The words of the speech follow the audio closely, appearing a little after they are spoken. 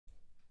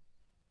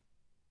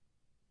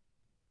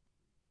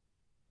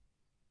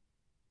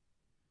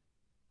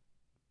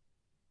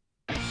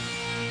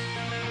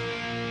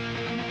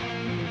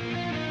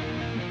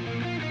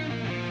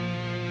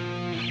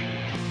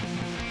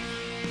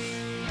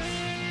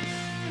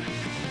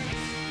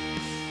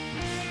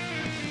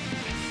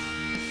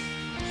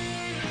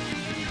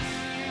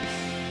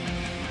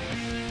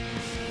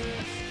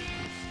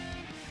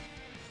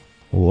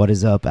What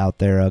is up out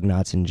there,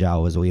 Ugnaughts and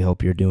Jawas? We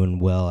hope you're doing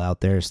well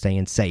out there,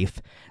 staying safe,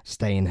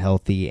 staying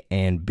healthy,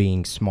 and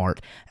being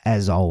smart.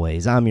 As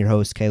always, I'm your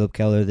host, Caleb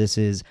Keller. This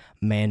is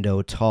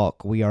Mando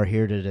Talk. We are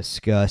here to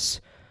discuss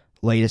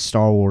latest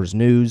Star Wars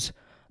news,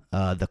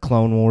 the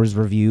Clone Wars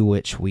review,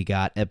 which we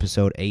got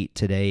episode 8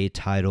 today,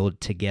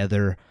 titled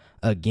Together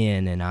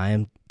Again, and I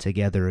am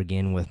together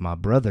again with my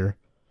brother,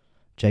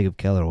 Jacob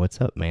Keller. What's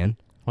up, man?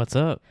 What's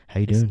up? How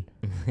you doing?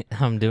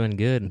 I'm doing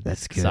good.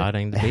 That's it's good.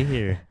 Exciting to be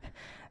here.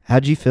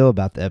 How'd you feel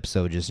about the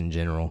episode just in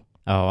general?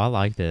 Oh, I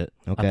liked it.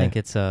 Okay. I think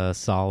it's a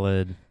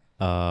solid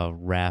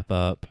wrap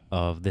up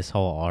of this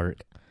whole arc.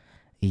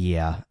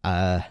 Yeah.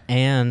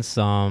 And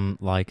some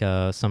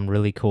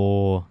really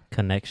cool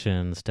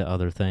connections to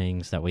other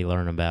things that we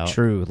learn about.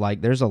 True.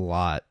 Like, there's a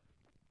lot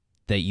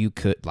that you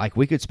could, like,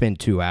 we could spend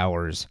 2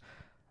 hours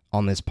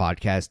on this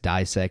podcast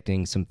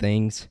dissecting some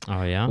things.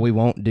 Oh, yeah? We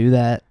won't do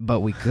that,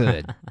 but we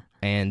could.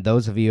 And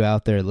those of you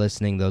out there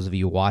listening, those of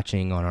you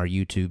watching on our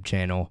YouTube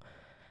channel,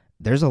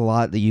 there's a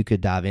lot that you could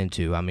dive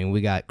into. I mean,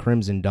 we got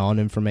Crimson Dawn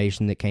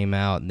information that came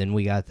out, and then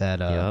we got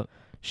that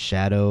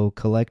Shadow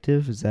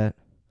Collective. Is that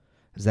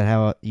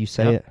how you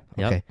say it?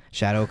 Yep. Okay.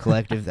 Shadow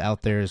Collective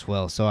out there as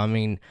well. So, I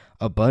mean,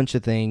 a bunch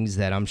of things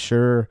that I'm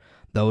sure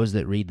those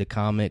that read the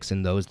comics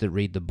and those that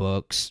read the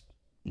books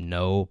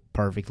know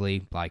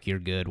perfectly. Like, you're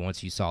good.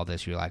 Once you saw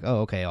this, you're like,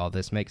 oh, okay, all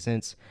this makes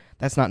sense.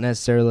 That's not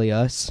necessarily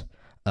us.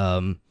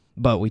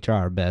 But we try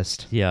our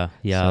best. Yeah.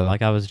 So,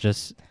 like, I was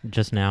just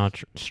now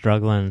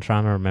struggling,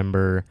 trying to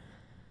remember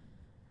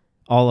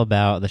all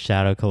about the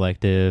Shadow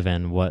Collective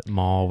and what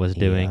Maul was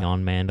doing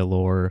on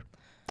Mandalore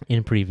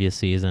in previous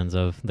seasons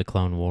of the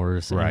Clone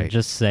Wars. Right.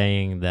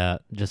 And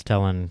just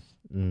telling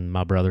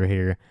my brother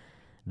here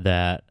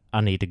that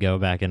I need to go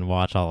back and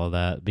watch all of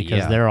that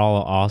because they're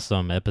all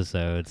awesome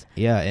episodes.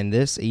 Yeah, and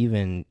this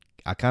even,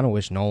 I kind of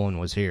wish Nolan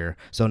was here.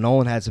 So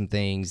Nolan had some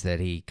things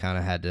that he kind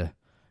of had to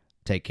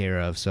take care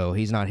of, so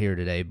he's not here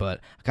today, but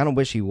I kind of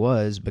wish he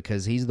was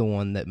because he's the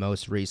one that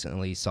most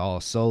recently saw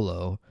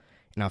Solo,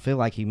 and I feel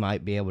like he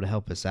might be able to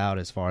help us out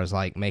as far as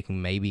like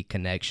making maybe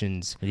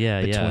connections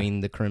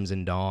between the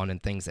Crimson Dawn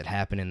and things that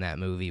happen in that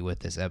movie with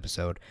this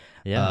episode.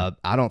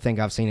 I don't think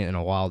I've seen it in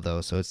a while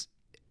though, so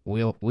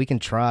we can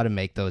try to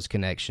make those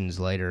connections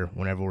later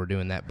whenever we're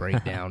doing that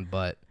breakdown,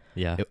 but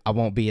I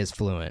won't be as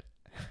fluent.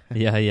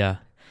 Yeah.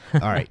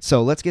 All right,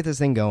 so let's get this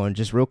thing going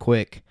just real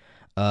quick.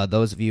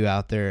 Those of you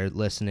out there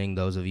listening,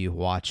 those of you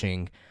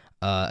watching,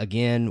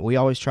 again, we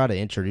always try to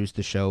introduce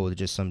the show with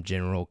just some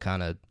general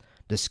kind of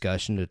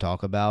discussion to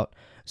talk about.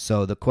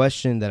 So the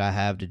question that I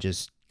have to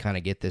just kind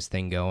of get this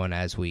thing going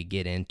as we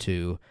get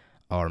into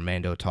our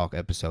Mando Talk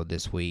episode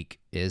this week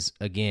is,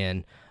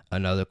 again,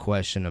 another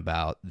question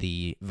about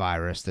the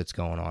virus that's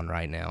going on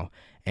right now.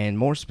 And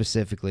more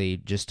specifically,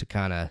 just to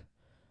kind of,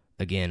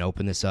 again,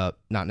 open this up,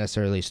 not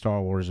necessarily Star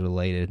Wars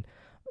related,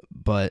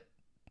 but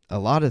a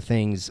lot of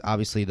things,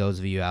 obviously those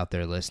of you out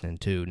there listening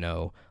too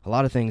know, a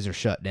lot of things are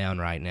shut down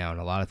right now,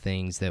 and a lot of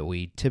things that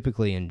we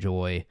typically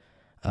enjoy,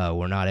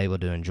 we're not able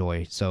to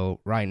enjoy. So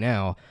right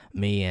now,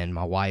 me and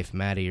my wife,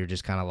 Maddie, are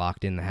just kind of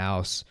locked in the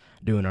house,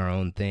 doing our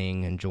own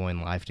thing,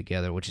 enjoying life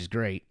together, which is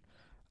great.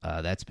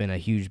 That's been a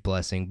huge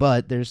blessing,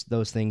 but there's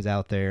those things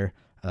out there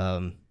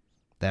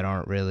that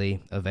aren't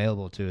really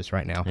available to us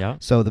right now. Yeah.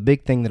 So the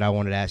big thing that I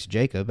wanted to ask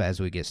Jacob as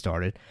we get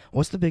started,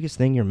 what's the biggest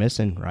thing you're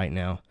missing right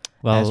now?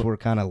 Well, as we're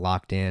kind of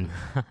locked in.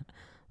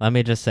 Let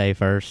me just say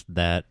first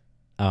that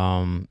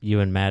you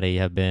and Maddie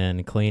have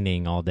been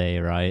cleaning all day,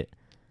 right?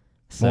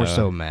 More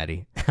so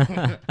Maddie.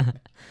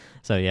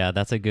 So, yeah,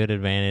 that's a good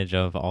advantage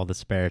of all the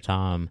spare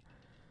time.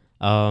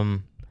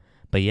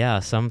 But,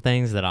 yeah, some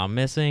things that I'm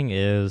missing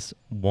is,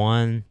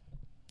 one,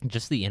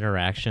 just the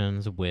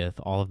interactions with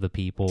all of the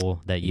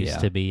people that used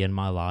to be in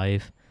my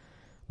life.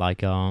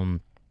 Like,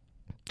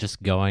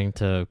 just going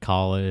to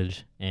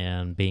college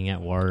and being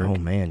at work. Oh,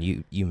 man,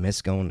 you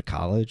miss going to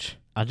college?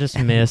 I just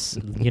miss,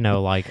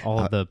 like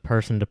all the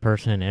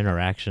person-to-person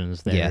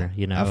interactions there,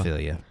 I feel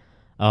you.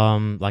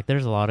 Like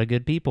there's a lot of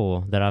good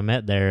people that I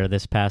met there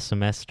this past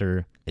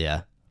semester.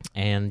 Yeah.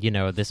 And,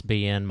 this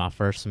being my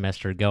first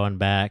semester going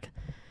back,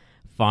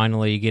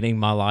 finally getting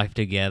my life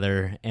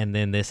together, and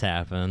then this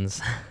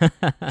happens.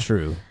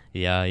 True.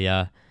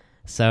 Yeah.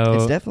 So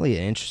it's definitely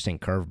an interesting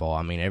curveball.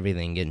 I mean,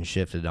 everything getting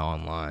shifted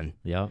online.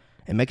 Yep.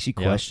 It makes you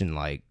question,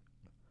 like,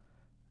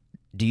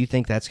 do you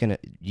think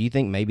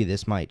maybe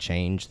this might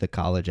change the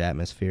college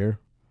atmosphere?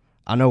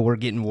 I know we're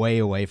getting way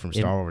away from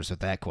Star Wars with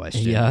that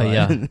question.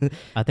 Yeah.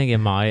 I think it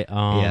might.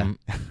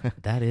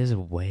 That is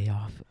way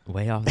off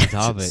the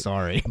topic.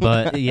 Sorry.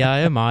 But yeah,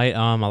 it might.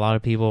 A lot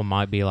of people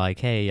might be like,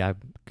 hey,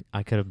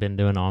 I could have been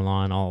doing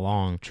online all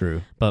along.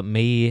 True. But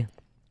me,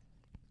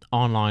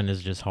 online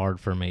is just hard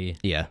for me.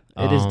 Yeah,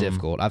 it is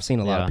difficult. I've seen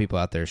a lot of people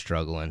out there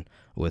struggling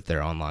with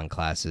their online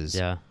classes.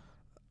 Yeah.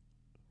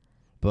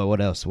 But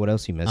what else? What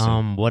else are you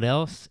missing? What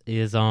else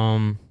is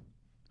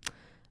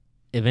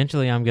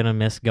eventually I'm gonna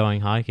miss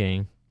going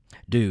hiking.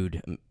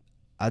 Dude,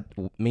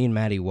 me and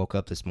Maddie woke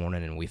up this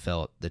morning and we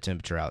felt the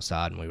temperature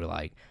outside and we were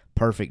like,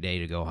 perfect day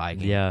to go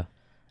hiking. Yeah.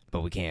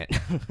 but we can't.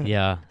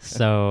 Yeah,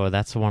 so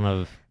that's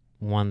one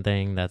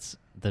thing that's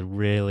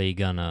really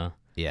gonna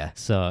Yeah.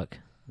 suck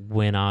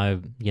when I,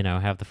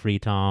 have the free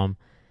time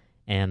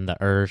and the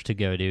urge to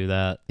go do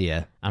that.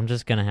 Yeah. I'm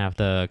just gonna have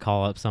to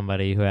call up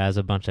somebody who has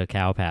a bunch of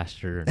cow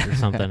pasture or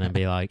something and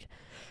be like,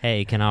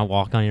 "Hey, can I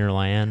walk on your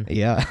land?"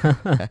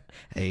 Yeah.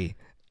 Hey,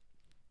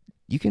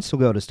 you can still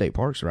go to state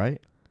parks, right?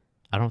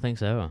 I don't think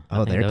so. I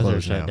Oh, think they're those are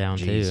closed shut now. down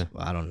Jeez. too.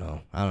 Well, I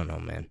don't know,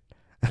 man.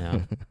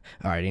 Yeah.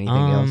 All right. Anything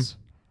else?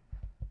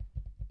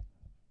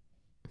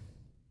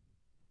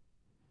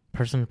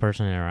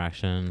 Person-to-person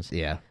interactions.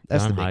 Yeah,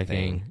 that's Gone the big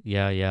hiking. thing.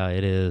 Yeah,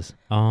 it is.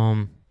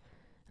 There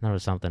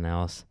was something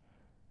else.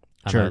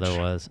 I know Church. there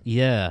was.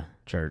 Yeah.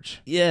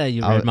 Church. Yeah,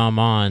 you read my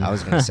mind. I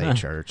was going to say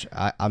church.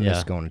 I miss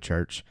Yeah. going to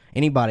church.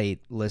 Anybody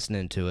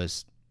listening to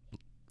us,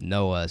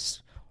 know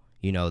us,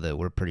 you know that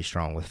we're pretty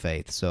strong with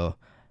faith. So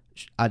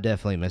I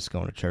definitely miss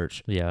going to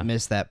church. Yeah.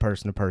 Miss that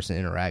person-to-person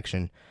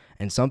interaction.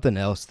 And something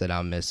else that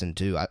I'm missing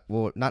too,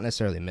 well, not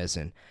necessarily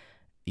missing,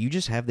 you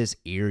just have this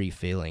eerie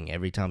feeling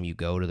every time you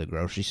go to the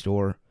grocery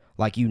store.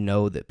 Like you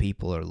know that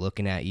people are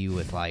looking at you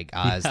with like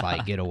eyes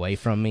like, get away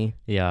from me.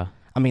 Yeah.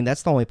 I mean,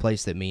 that's the only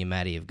place that me and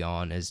Maddie have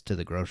gone is to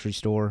the grocery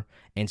store.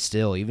 And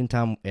still,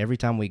 every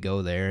time we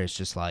go there, it's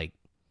just like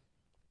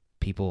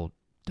people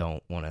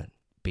don't want to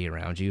be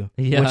around you,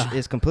 Yeah. which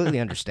is completely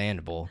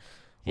understandable,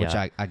 which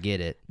Yeah. I get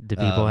it. Do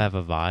people have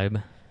a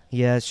vibe?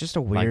 Yeah, it's just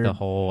a weird. Like the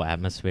whole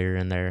atmosphere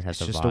in there has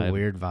it's a just vibe. a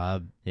weird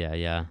vibe.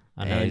 Yeah.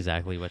 I know And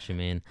exactly what you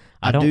mean.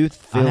 I do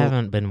feel. I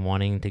haven't been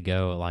wanting to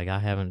go. Like, I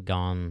haven't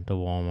gone to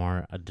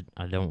Walmart.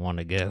 I don't want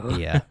to go.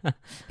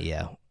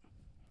 Yeah.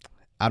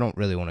 I don't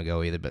really want to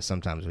go either, but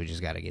sometimes we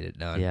just got to get it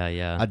done.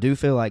 Yeah. I do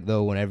feel like,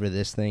 though, whenever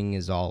this thing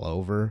is all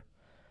over,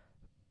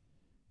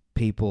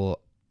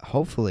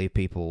 hopefully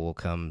people will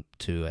come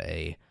to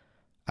I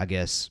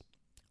guess,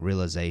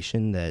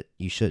 realization that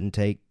you shouldn't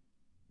take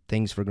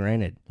things for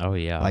granted. Oh,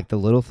 yeah. Like the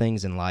little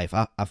things in life.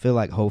 I feel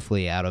like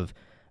hopefully out of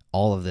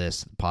all of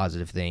this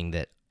positive thing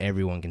that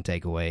everyone can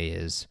take away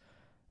is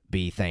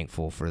be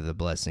thankful for the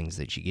blessings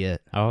that you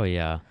get. Oh,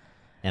 yeah.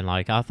 And,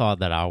 like, I thought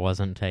that I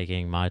wasn't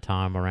taking my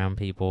time around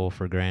people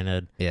for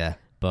granted. Yeah.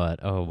 But,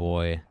 oh,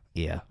 boy.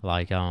 Yeah.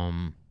 Like,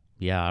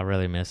 yeah, I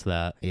really miss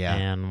that. Yeah.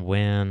 And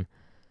when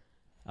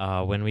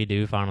we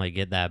do finally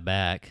get that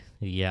back,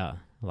 yeah,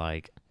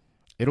 like...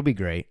 It'll be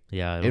great.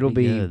 Yeah, it'll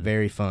be good.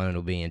 very fun.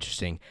 It'll be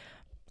interesting.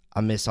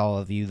 I miss all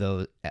of you,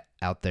 though,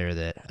 out there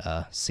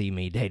that see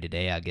me day to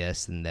day, I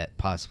guess, and that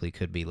possibly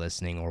could be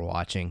listening or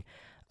watching.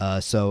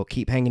 So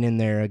keep hanging in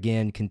there.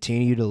 Again,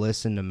 continue to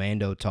listen to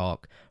Mando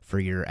Talk for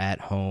your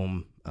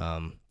at-home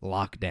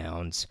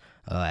lockdowns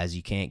as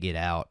you can't get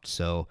out.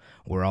 So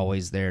we're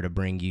always there to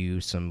bring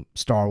you some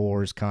Star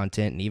Wars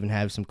content and even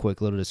have some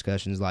quick little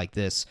discussions like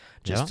this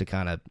just to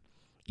kind of,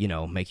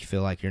 make you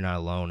feel like you're not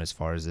alone as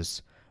far as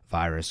this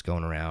virus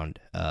going around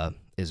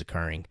is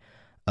occurring.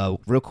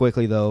 Real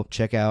quickly, though,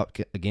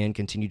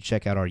 continue to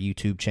check out our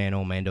YouTube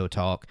channel, Mando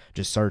Talk.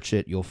 Just search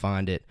it. You'll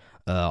find it.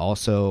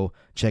 Also,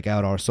 check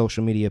out our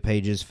social media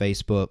pages,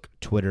 Facebook,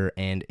 Twitter,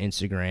 and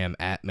Instagram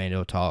at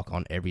Mando Talk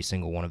on every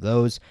single one of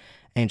those.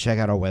 And check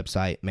out our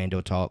website,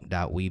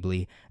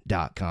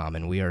 mandotalk.weebly.com.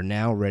 And we are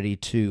now ready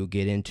to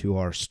get into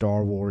our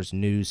Star Wars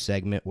news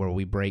segment where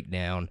we break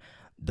down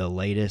the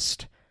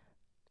latest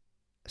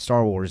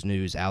Star Wars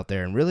news out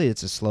there. And really,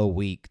 it's a slow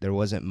week. There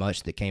wasn't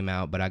much that came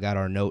out, but I got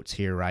our notes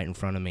here right in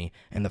front of me.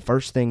 And the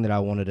first thing that I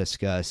want to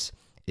discuss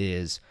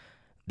is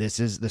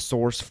the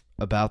source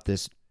about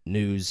this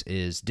news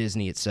is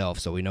Disney itself,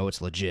 so we know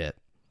it's legit.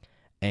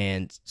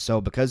 And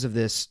so because of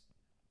this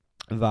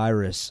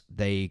virus,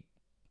 they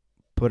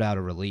put out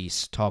a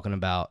release talking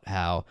about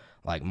how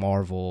like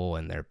Marvel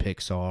and their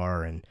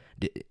Pixar and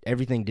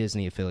everything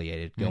Disney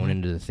affiliated going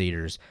into the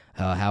theaters,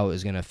 how it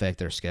was going to affect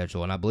their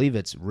schedule. And I believe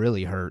it's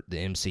really hurt the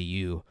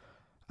MCU.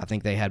 I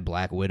think they had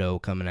Black Widow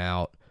coming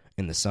out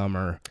in the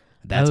summer.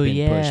 That's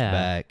been pushed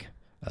back.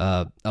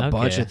 A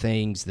bunch of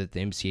things that the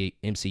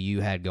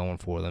MCU had going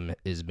for them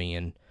is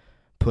being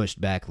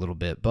pushed back a little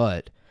bit.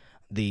 But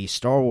the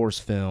Star Wars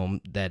film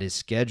that is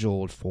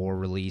scheduled for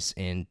release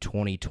in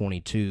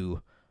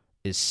 2022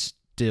 is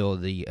still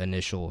the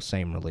initial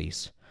same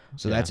release.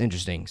 So that's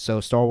interesting.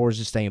 So Star Wars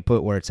is staying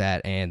put where it's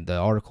at, and the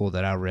article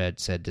that I read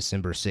said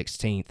December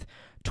 16th,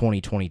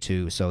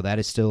 2022. So that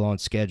is still on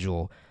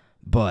schedule.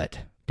 But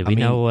do we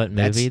know what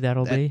movie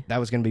that'll be? That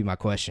was going to be my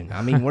question.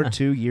 I mean, we're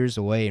 2 years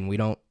away, and we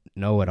don't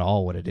know at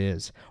all what it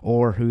is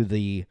or who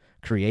the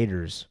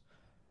creators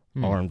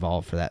are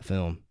involved for that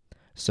film.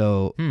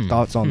 So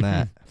thoughts on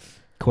that?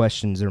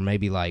 Questions, or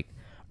maybe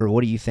or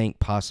what do you think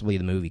possibly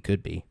the movie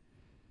could be?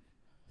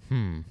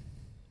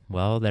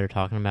 Well, they're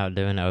talking about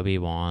doing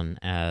Obi-Wan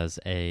as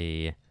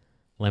a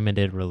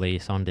limited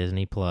release on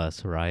Disney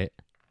Plus, right?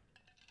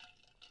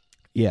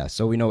 Yeah,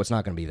 so we know it's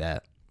not going to be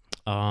that.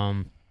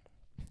 And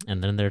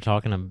then they're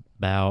talking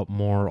about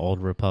more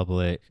Old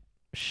Republic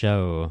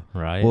show,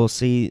 right? Well,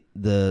 see,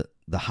 the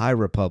High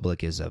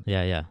Republic is a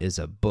yeah is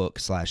a book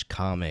 /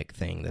 comic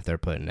thing that they're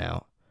putting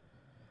out.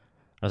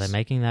 Are they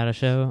making that a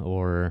show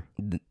or?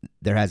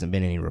 There hasn't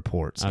been any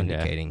reports Okay.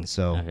 indicating.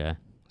 So, Okay.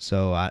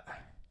 so I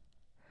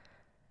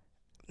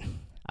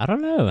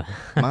don't know.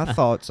 my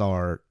thoughts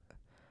are,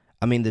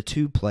 I mean, the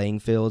two playing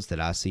fields that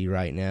I see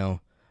right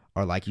now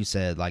are, like you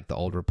said, like the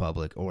Old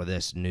Republic or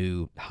this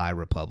new High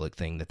Republic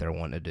thing that they're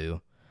wanting to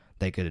do.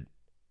 They could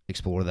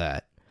explore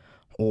that.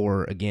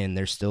 Or, again,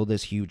 there's still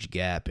this huge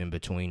gap in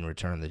between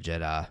Return of the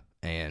Jedi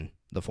and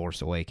The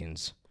Force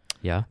Awakens.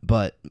 Yeah.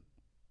 But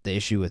the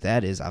issue with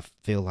that is I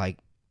feel like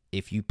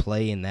if you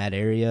play in that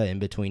area in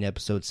between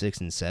episode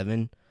 6 and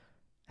 7,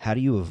 how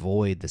do you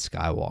avoid the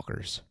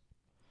Skywalkers?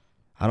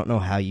 I don't know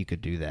how you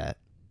could do that.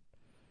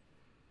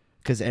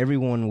 Because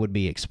everyone would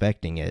be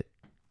expecting it,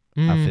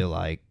 I feel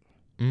like.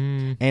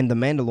 And The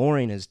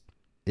Mandalorian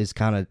is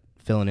kind of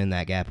filling in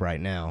that gap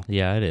right now.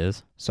 Yeah, it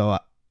is. So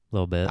A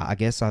little bit. I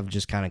guess I've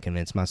just kind of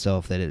convinced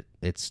myself that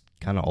it's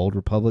kind of Old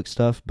Republic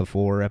stuff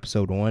before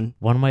episode 1.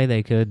 One way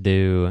they could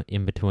do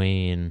in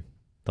between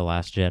The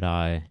Last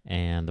Jedi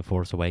and The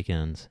Force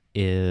Awakens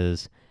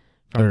is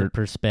from the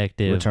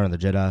perspective... Return of the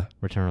Jedi.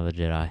 Return of the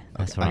Jedi.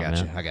 That's what I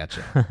meant. I got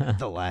you.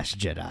 The Last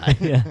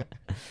Jedi. Yeah.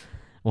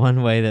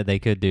 One way that they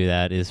could do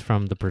that is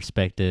from the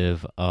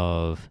perspective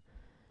of,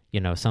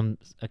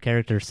 a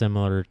character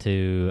similar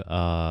to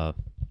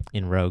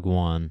in Rogue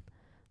One,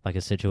 like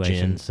a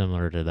situation Jin.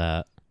 similar to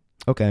that.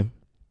 Okay.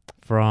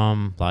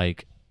 From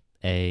like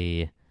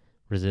a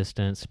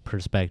Resistance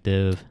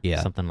perspective,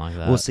 something like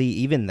that. Well, see,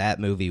 even that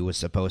movie was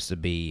supposed to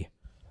be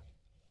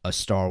a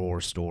Star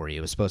Wars story.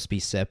 It was supposed to be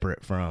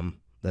separate from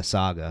the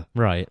saga.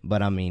 Right.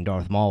 But, I mean,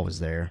 Darth Maul was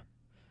there.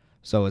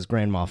 So was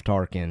Grand Moff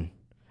Tarkin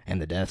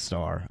and the Death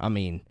Star. I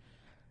mean,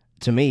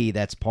 to me,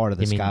 that's part of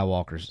the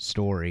Skywalker's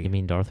story. You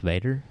mean Darth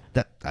Vader?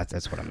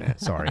 That's what I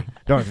meant. Sorry.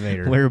 Darth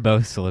Vader. We're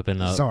both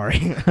slipping up.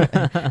 Sorry.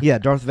 Yeah,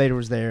 Darth Vader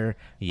was there.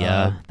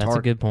 Yeah, that's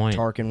a good point.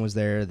 Tarkin was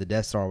there. The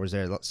Death Star was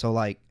there. So,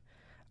 like,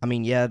 I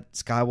mean, yeah,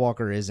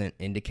 Skywalker isn't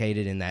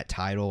indicated in that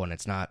title, and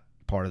it's not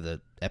part of the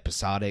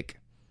episodic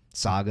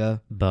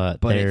saga, but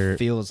it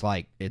feels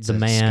like it's a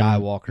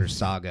Skywalker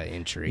saga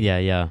entry.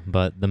 Yeah,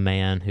 but the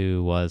man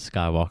who was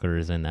Skywalker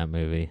is in that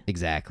movie.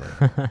 Exactly.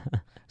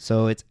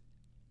 So it's,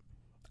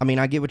 I mean,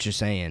 I get what you're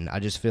saying. I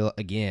just feel,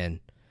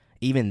 again,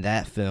 even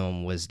that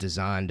film was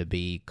designed to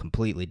be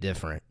completely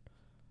different,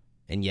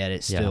 and yet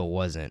it still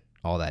wasn't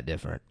all that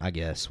different, I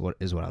guess, what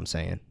I'm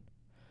saying.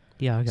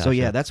 Yeah, I got So,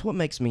 you. yeah, that's what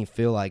makes me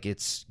feel like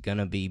it's going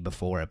to be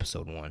before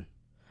episode 1.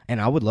 And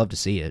I would love to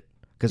see it,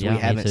 because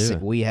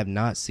we have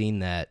not seen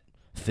that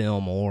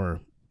film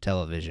or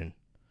television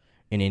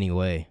in any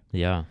way.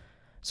 Yeah.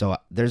 So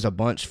there's a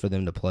bunch for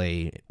them to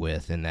play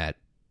with in that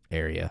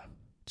area.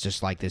 It's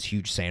just like this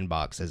huge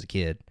sandbox as a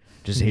kid.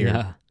 Just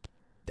here,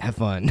 have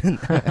fun.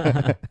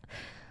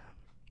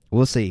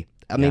 We'll see.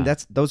 I mean,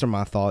 those are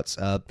my thoughts.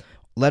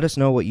 Let us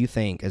know what you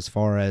think as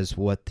far as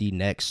what the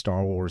next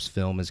Star Wars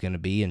film is going to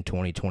be in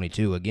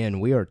 2022. Again,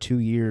 we are 2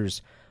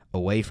 years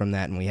away from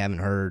that, and we haven't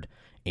heard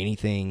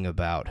anything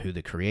about who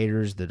the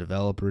creators, the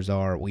developers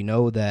are. We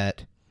know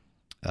that,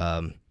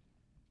 I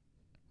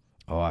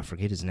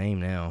forget his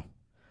name now,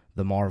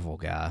 the Marvel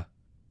guy.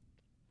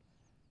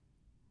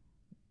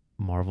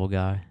 Marvel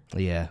guy?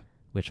 Yeah.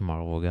 Which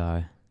Marvel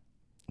guy?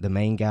 The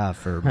main guy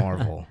for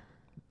Marvel.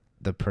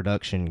 The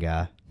production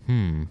guy.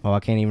 Oh, I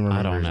can't even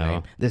remember his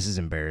name. This is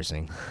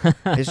embarrassing.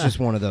 It's just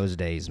one of those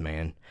days,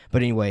 man.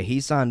 But anyway,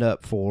 he signed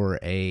up for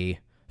a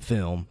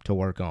film to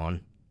work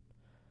on.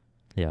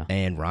 Yeah.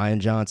 And Rian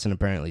Johnson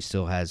apparently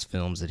still has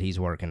films that he's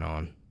working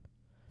on.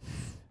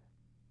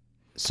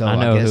 So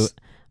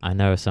I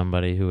know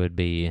somebody who would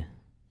be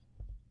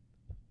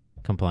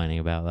complaining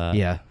about that.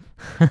 Yeah.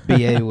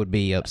 BA would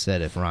be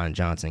upset if Rian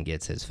Johnson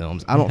gets his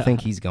films. I don't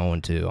think he's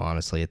going to,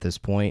 honestly, at this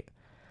point.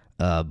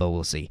 But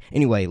we'll see.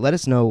 Anyway, let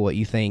us know what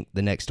you think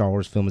the next Star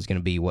Wars film is going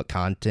to be, what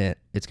content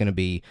it's going to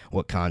be,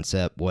 what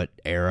concept, what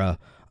era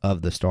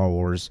of the Star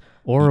Wars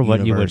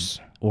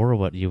universe.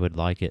 What you would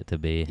like it to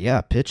be.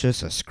 Yeah, pitch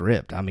us a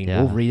script. I mean,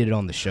 we'll read it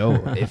on the show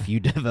if you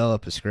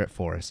develop a script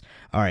for us.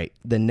 All right,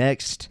 the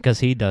next...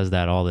 Because he does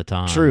that all the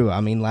time. True.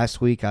 I mean,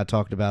 last week I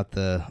talked about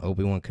the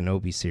Obi-Wan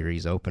Kenobi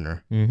series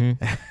opener.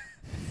 Mm-hmm.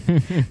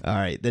 All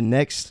right, the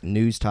next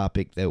news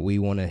topic that we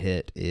want to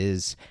hit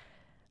is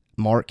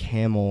Mark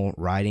Hamill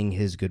writing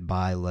his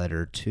goodbye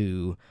letter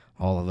to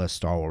all of us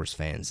Star Wars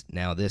fans.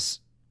 Now, this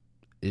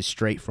is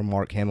straight from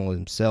Mark Hamill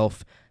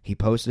himself. He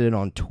posted it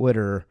on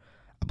Twitter.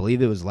 I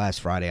believe it was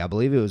last Friday. I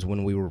believe it was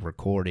when we were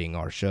recording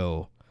our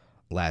show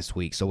last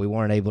week, so we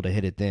weren't able to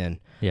hit it then.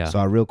 Yeah. So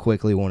I real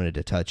quickly wanted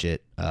to touch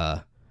it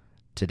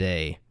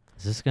today.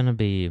 Is this going to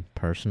be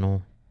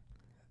personal?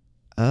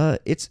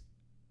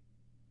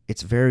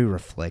 It's very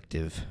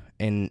reflective,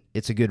 and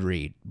it's a good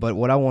read. But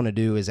what I want to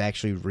do is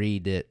actually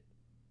read it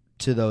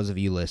to those of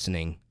you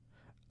listening.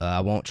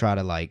 I won't try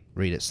to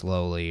read it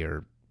slowly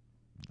or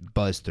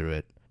buzz through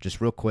it.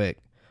 Just real quick,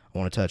 I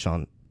want to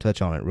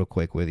touch on it real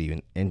quick with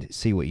you and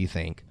see what you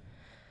think.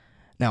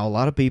 Now, a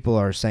lot of people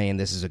are saying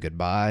this is a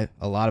goodbye.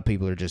 A lot of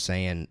people are just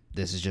saying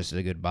this is just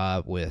a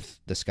goodbye with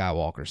the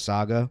Skywalker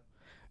saga.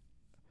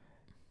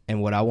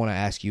 And what I want to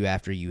ask you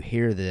after you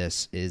hear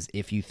this is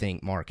if you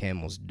think Mark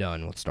Hamill's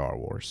done with Star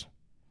Wars.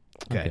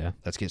 Okay,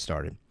 let's get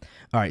started.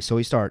 All right, so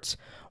he starts.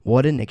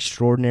 What an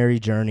extraordinary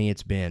journey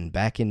it's been.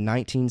 Back in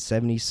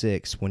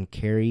 1976, when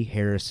Carrie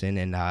Harrison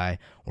and I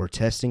were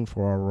testing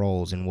for our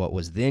roles in what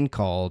was then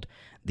called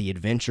The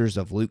Adventures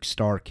of Luke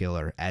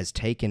Starkiller, as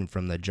taken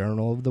from the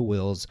Journal of the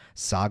Whills,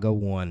 Saga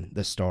 1,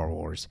 The Star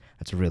Wars.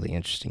 That's a really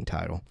interesting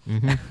title.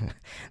 Mm-hmm.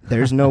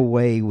 There's no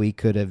way we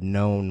could have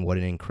known what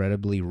an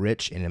incredibly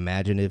rich and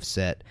imaginative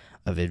set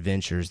of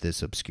adventures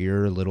this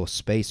obscure little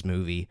space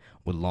movie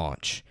would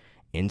launch,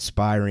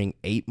 inspiring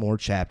 8 more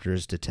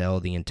chapters to tell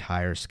the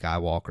entire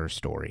Skywalker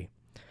story.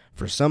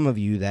 For some of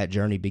you, that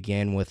journey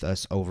began with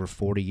us over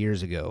 40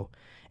 years ago,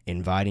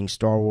 inviting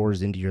Star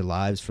Wars into your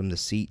lives from the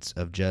seats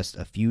of just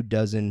a few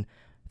dozen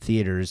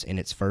theaters in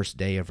its first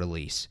day of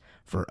release.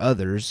 For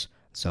others,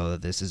 so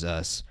this is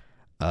us,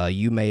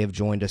 you may have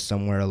joined us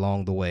somewhere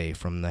along the way,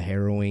 from the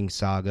harrowing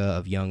saga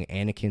of young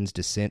Anakin's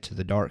descent to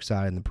the dark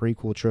side in the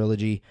prequel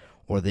trilogy,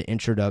 or the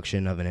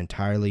introduction of an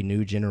entirely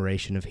new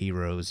generation of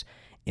heroes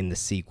in the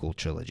sequel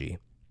trilogy.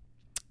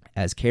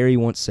 As Carrie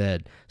once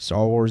said,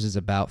 Star Wars is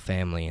about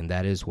family, and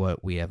that is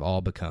what we have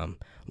all become.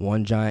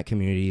 One giant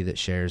community that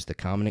shares the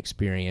common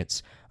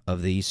experience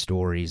of these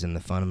stories and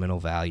the fundamental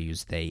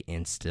values they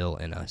instill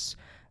in us.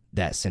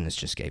 That sentence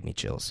just gave me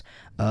chills.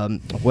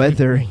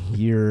 Whether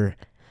you're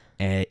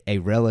a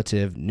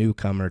relative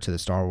newcomer to the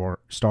Star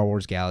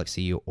Wars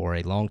galaxy or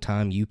a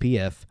longtime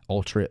UPF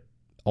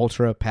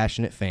ultra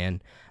passionate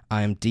fan,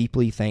 I am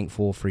deeply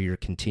thankful for your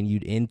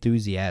continued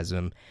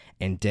enthusiasm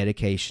and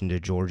dedication to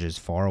George's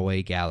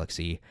faraway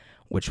galaxy,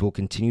 which will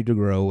continue to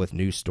grow with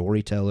new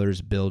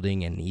storytellers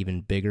building an even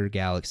bigger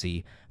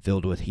galaxy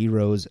filled with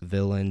heroes,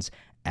 villains,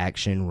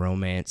 action,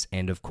 romance,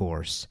 and, of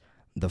course,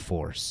 the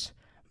Force.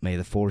 May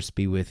the Force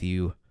be with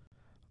you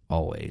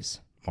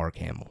always. Mark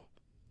Hamill.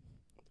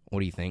 What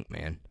do you think,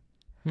 man?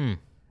 You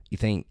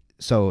think...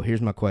 So,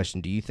 here's my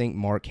question. Do you think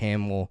Mark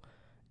Hamill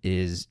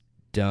is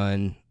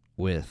done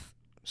with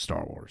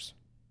Star Wars?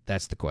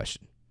 That's the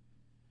question.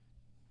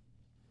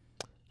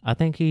 I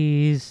think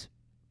he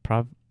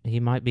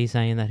might be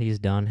saying that he's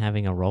done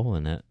having a role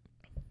in it.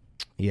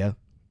 Yeah.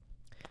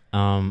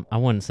 I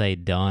wouldn't say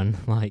done,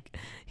 like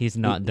he's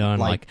not done,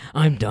 like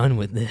I'm done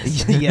with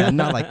this. Yeah,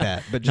 not like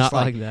that, but just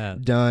not like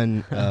that.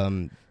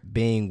 Done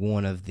being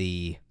one of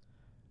the,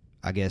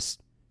 I guess,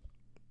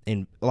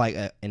 an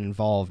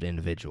involved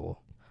individual.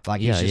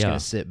 Like he's just going to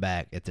sit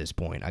back at this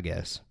point, I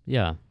guess.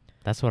 Yeah,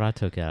 that's what I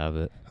took out of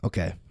it.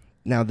 Okay.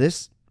 Now,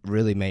 this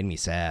really made me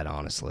sad,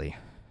 honestly,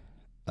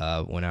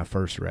 when I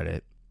first read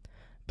it,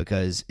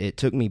 because it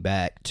took me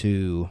back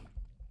to,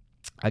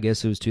 I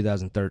guess it was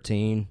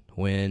 2013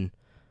 when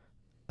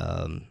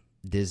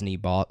Disney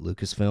bought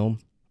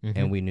Lucasfilm,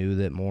 and we knew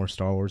that more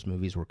Star Wars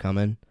movies were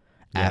coming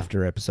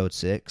after Episode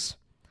 6.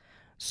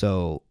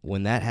 So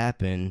when that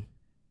happened,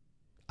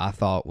 I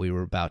thought we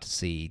were about to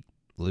see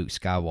Luke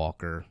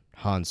Skywalker,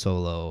 Han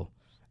Solo,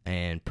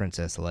 and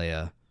Princess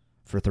Leia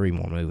for 3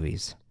 more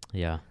movies.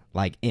 Yeah.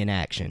 Like in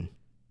action,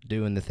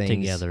 doing the things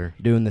together,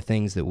 doing the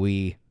things that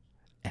we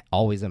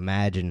always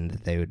imagined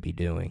that they would be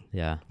doing.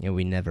 Yeah. And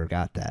we never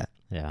got that.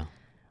 Yeah.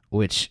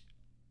 Which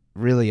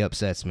really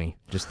upsets me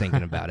just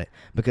thinking about it.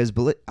 Because,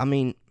 I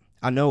mean,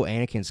 I know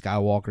Anakin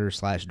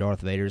Skywalker /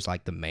 Darth Vader is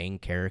like the main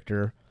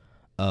character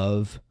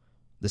of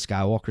the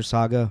Skywalker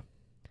saga.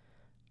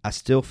 I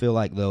still feel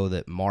like, though,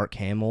 that Mark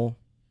Hamill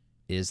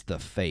is the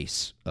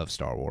face of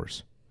Star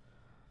Wars.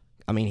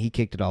 I mean, he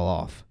kicked it all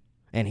off.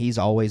 And he's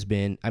always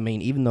been, I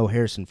mean, even though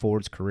Harrison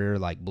Ford's career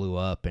like blew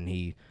up and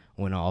he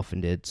went off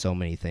and did so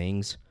many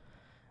things,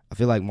 I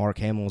feel like Mark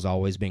Hamill's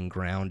always been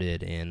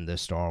grounded in the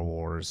Star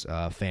Wars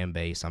fan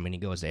base. I mean, he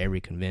goes to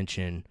every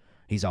convention.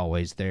 He's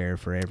always there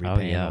for every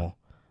panel.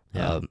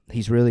 Yeah.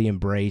 He's really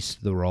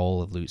embraced the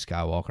role of Luke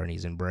Skywalker, and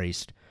he's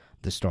embraced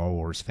the Star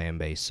Wars fan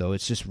base. So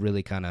it's just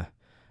really kind of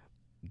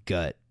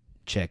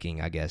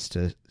gut-checking, I guess,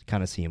 to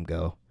kind of see him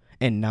go.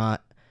 And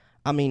not...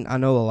 I mean, I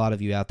know a lot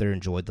of you out there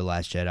enjoyed The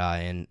Last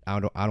Jedi, and I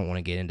don't want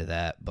to get into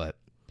that, but...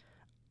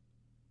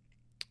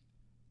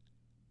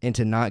 And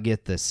to not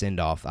get the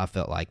send-off, I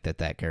felt like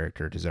that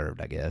character deserved,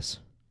 I guess.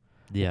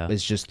 Yeah.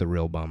 It's just the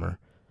real bummer.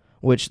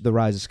 Which, The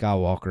Rise of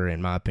Skywalker,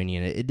 in my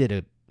opinion, it did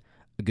a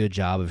good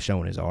job of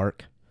showing his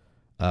arc,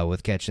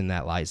 with catching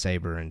that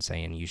lightsaber and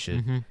saying you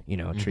should,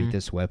 treat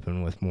this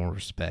weapon with more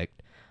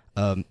respect.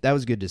 That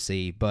was good to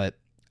see, but,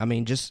 I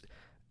mean, just...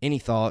 Any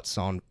thoughts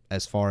on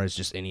as far as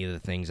just any of the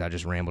things I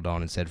just rambled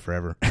on and said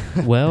forever?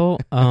 Well,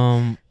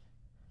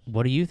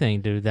 what do you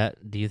think, dude?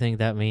 Do you think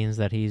that means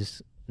that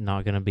he's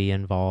not going to be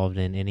involved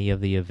in any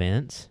of the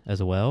events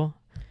as well?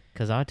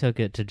 Because I took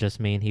it to just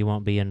mean he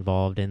won't be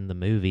involved in the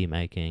movie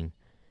making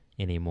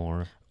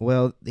anymore.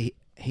 Well,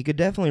 he could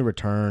definitely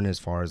return as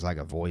far as like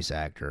a voice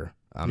actor.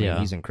 I mean,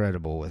 he's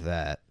incredible with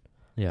that.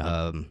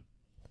 Yeah.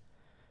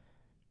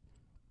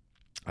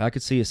 I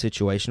could see a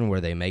situation where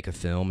they make a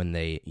film and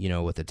they,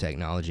 with the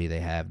technology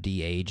they have,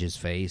 de-age his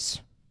face.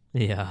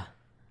 Yeah,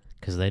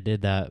 because they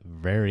did that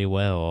very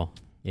well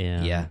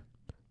in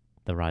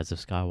The Rise of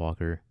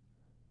Skywalker.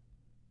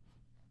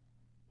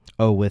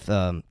 Oh, with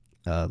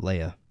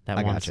Leia. That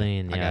I one gotcha.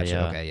 scene. I Yeah, gotcha.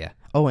 yeah. Okay, yeah.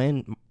 Oh,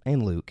 and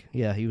Luke.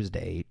 Yeah, he was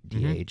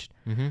de-aged.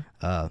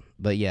 Mm-hmm.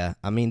 But yeah,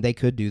 I mean, they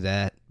could do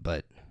that,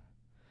 but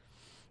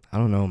I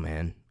don't know,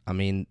 man. I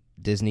mean,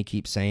 Disney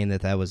keeps saying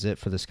that was it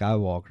for the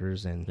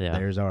Skywalkers, and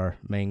there's our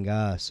main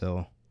guy.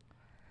 So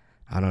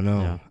I don't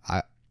know.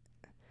 Yeah.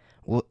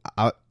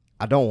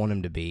 I don't want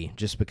him to be,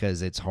 just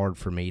because it's hard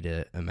for me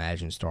to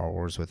imagine Star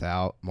Wars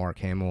without Mark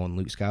Hamill and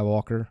Luke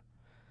Skywalker.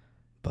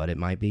 But it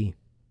might be,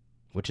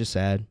 which is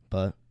sad.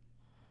 But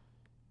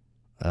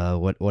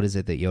what is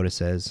it that Yoda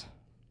says?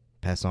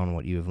 Pass on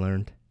what you have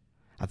learned.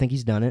 I think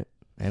he's done it,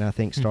 and I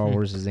think Star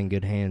Wars is in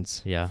good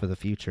hands for the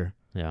future.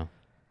 Yeah.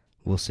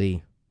 We'll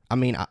see. I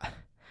mean,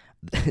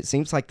 it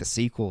seems like the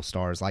sequel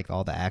stars, like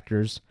all the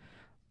actors,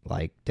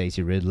 like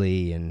Daisy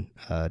Ridley and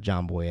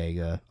John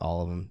Boyega,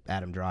 all of them,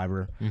 Adam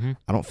Driver. Mm-hmm.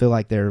 I don't feel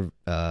like they're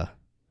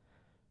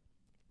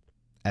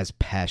as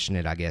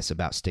passionate, I guess,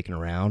 about sticking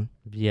around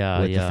with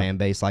the fan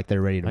base, like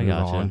they're ready to move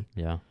on.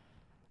 Yeah.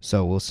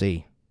 So we'll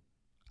see.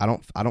 I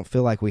don't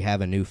feel like we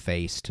have a new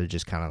face to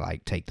just kind of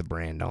like take the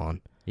brand on.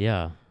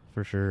 Yeah,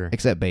 for sure.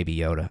 Except Baby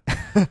Yoda.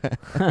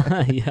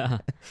 Yeah.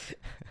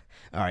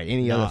 All right.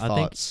 Any other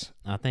thoughts?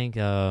 I think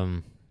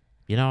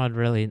I'd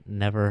really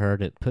never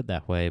heard it put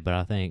that way, but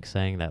I think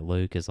saying that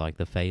Luke is like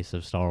the face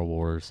of Star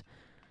Wars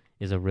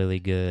is a really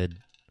good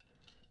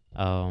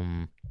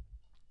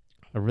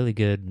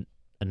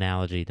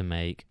analogy to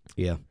make.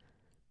 Yeah.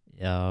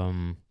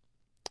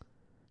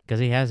 Because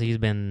he's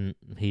been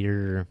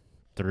here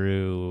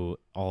through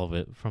all of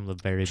it from the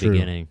very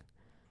beginning.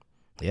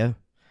 Yeah.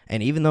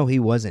 And even though he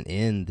wasn't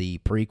in the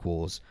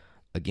prequels,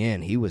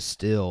 again, he was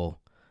still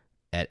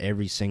at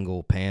every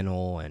single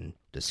panel and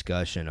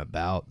discussion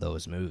about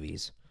those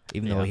movies,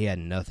 even though he had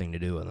nothing to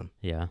do with them.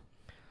 Yeah.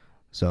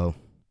 So,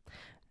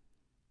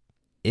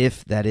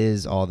 if that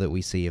is all that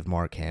we see of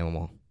Mark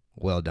Hamill,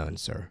 well done,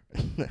 sir.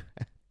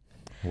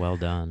 Well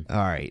done. All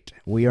right.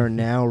 We are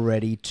now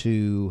ready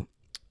to...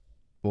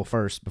 Well,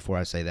 first, before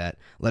I say that,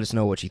 let us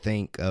know what you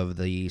think of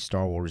the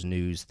Star Wars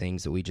news,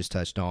 things that we just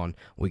touched on.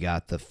 We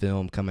got the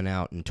film coming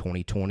out in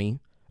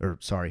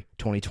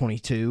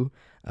 2022.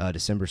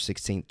 December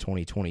 16th,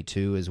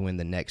 2022 is when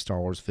the next Star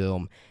Wars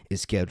film is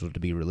scheduled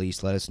to be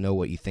released. Let us know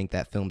what you think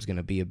that film's going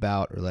to be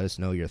about, or let us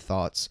know your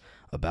thoughts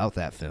about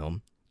that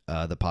film,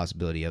 the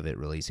possibility of it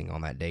releasing on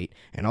that date.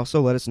 And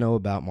also let us know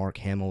about Mark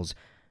Hamill's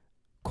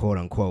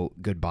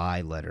quote-unquote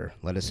goodbye letter.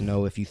 Let us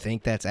know if you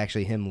think that's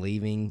actually him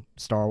leaving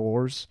Star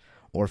Wars,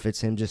 or if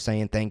it's him just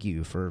saying thank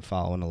you for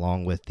following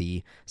along with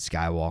the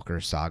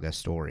Skywalker saga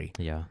story.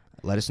 Yeah.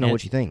 Let us know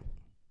what you think.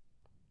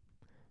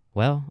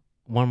 Well,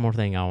 one more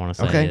thing I want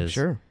to say is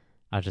sure.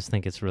 I just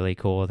think it's really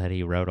cool that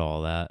he wrote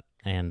all that.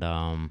 And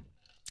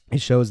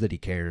it shows that he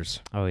cares.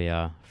 Oh,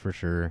 yeah, for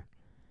sure.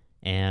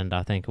 And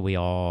I think we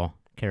all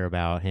care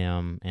about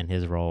him and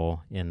his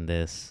role in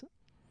this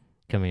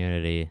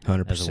community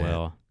 100%. as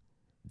well.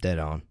 Dead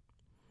on.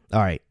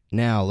 All right,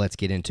 now let's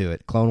get into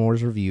it. Clone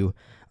Wars review.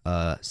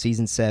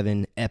 Season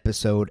 7,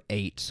 Episode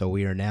 8. So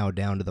we are now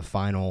down to the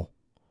final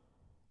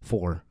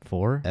 4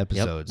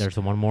 episodes. Yep, there's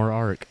one more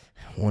arc.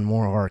 One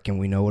more arc, and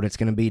we know what it's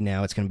going to be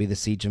now. It's going to be the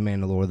Siege of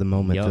Mandalore, the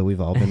moment that we've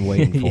all been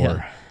waiting for.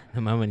 Yeah.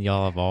 The moment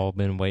y'all have all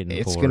been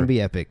waiting for. It's going to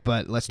be epic,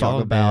 but let's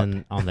talk about...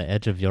 been on the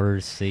edge of your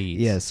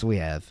seats. Yes, we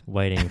have.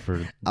 Waiting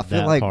for I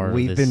feel like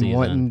we've been season.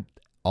 wanting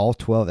all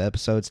 12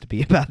 episodes to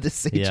be about the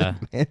Siege of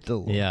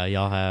Mandalore. Yeah,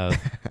 y'all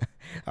have.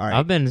 All right.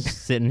 I've been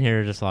sitting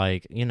here just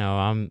like,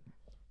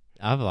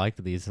 I've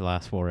liked these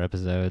last 4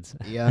 episodes.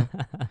 Yeah.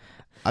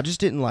 I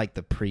just didn't like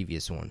the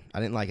previous one. I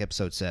didn't like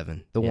episode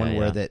 7. The one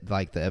where the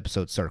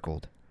episode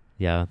circled.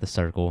 Yeah, the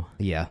circle.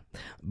 Yeah.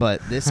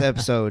 But this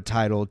episode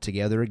titled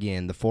Together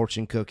Again, the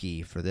fortune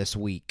cookie for this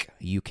week.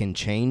 You can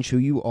change who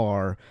you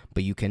are,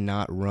 but you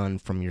cannot run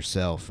from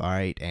yourself. All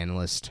right,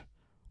 analyst.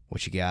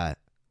 What you got?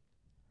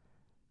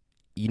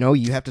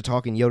 You have to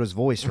talk in Yoda's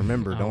voice,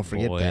 remember. Don't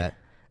forget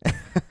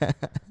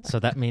that. So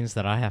that means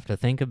that I have to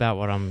think about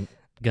what I'm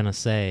going to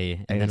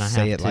say, and then I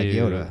say have it to like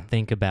Yoda.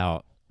 think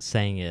about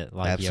saying it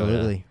like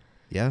Absolutely. Yoda.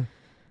 Yeah.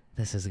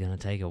 This is going to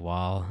take a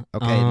while.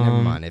 Okay,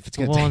 never mind. If it's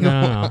going to take a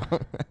while.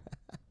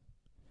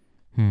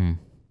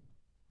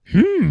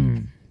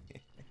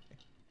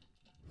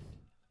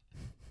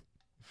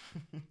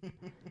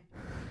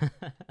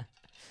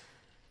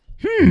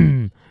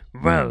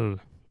 Well,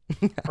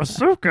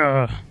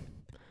 Ahsoka,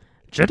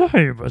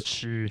 Jedi was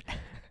she,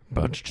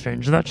 but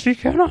change that she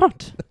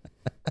cannot.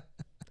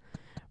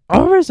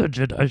 Always a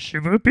Jedi she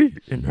will be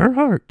in her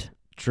heart.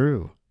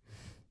 True.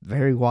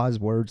 Very wise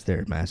words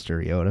there, Master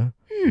Yoda.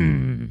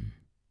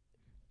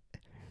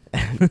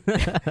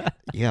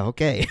 Yeah,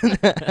 okay.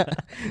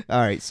 All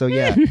right, so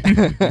yeah.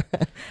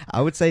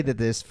 I would say that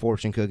this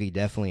fortune cookie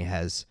definitely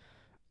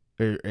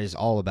is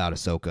all about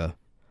Ahsoka.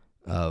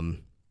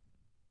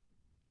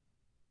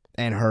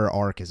 And her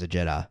arc as a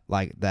Jedi.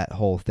 Like that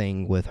whole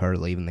thing with her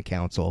leaving the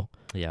council.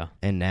 Yeah.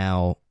 And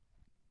now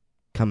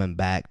coming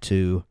back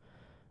to,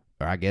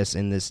 or I guess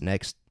in this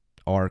next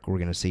arc, we're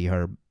going to see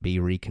her be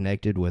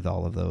reconnected with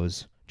all of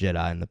those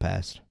Jedi in the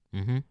past.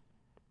 Mm-hmm.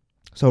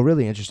 So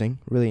really interesting,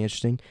 really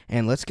interesting.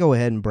 And let's go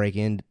ahead and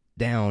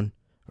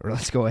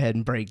let's go ahead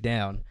and break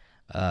down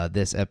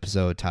this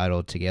episode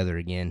titled Together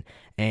Again.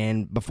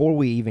 And before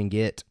we even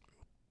get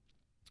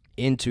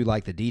into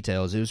like the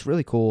details, it was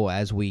really cool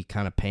as we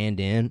kind of panned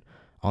in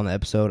on the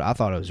episode. I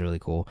thought it was really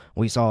cool.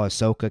 We saw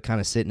Ahsoka kind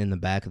of sitting in the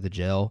back of the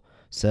jail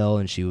cell,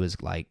 and she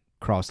was like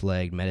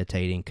cross-legged,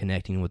 meditating,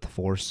 connecting with the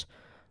Force.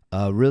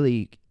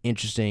 Really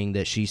interesting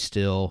that she's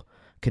still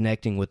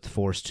connecting with the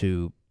Force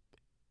to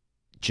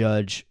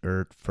judge,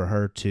 or for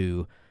her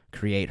to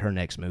create her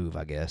next move,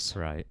 I guess.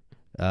 Right.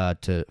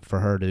 For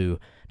her to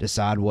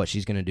decide what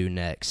she's going to do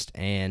next.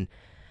 And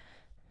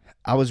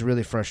I was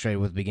really frustrated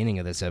with the beginning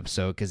of this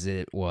episode because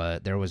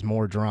there was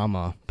more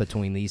drama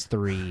between these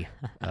three,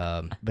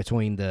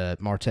 between the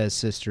Martez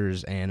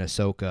sisters and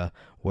Ahsoka,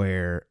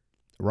 where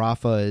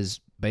Rafa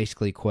is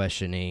basically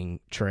questioning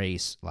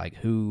Trace, like,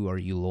 who are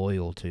you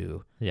loyal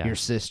to, your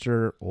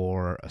sister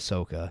or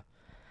Ahsoka?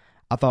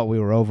 I thought we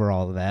were over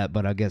all of that,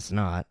 but I guess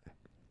not.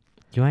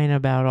 You ain't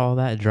about all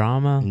that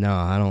drama? No,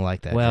 I don't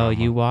like that Well,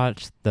 drama. you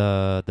watched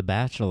The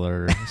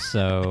Bachelor,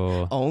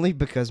 so... Only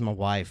because my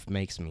wife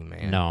makes me,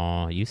 man.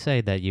 No, you say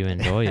that you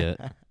enjoy it.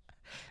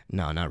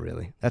 No, not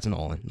really. That's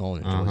Nolan.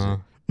 Nolan enjoys Uh-huh.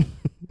 it.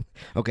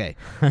 Okay.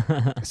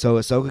 So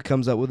Ahsoka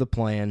comes up with a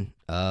plan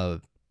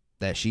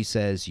that she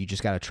says, you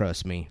just got to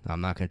trust me.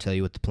 I'm not going to tell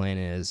you what the plan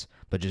is,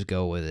 but just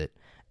go with it.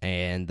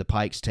 And the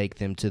Pikes take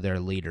them to their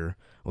leader,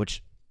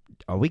 which,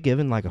 are we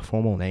given like a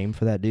formal name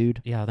for that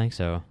dude? Yeah, I think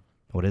so.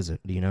 What is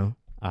it? Do you know?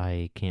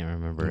 I can't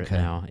remember Okay. it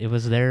now. It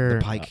was there.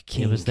 The Pike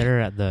King. It was there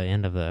at the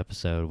end of the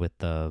episode with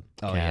the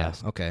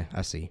cast. Yeah. Okay,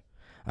 I see.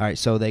 All right,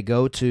 so they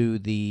go to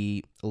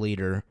the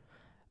leader,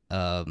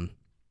 and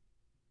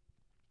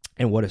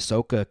what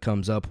Ahsoka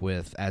comes up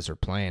with as her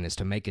plan is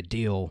to make a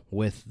deal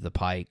with the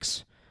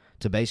Pikes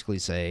to basically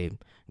say,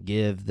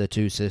 give the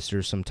two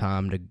sisters some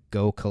time to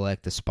go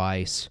collect the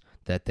spice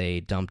that they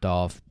dumped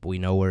off. We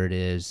know where it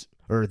is,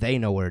 or they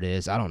know where it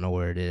is. I don't know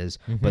where it is,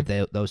 but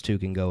those two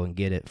can go and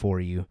get it for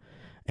you.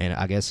 And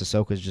I guess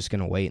Ahsoka's just going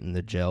to wait in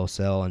the jail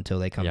cell until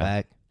they come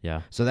back.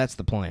 Yeah. So that's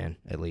the plan,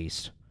 at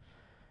least.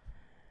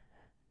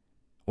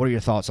 What are your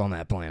thoughts on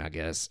that plan, I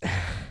guess?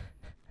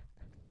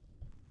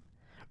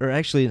 Or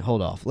actually,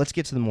 hold off. Let's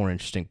get to the more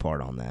interesting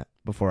part on that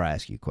before I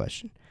ask you a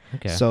question.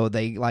 Okay. So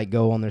they like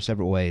go on their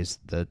separate ways.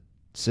 The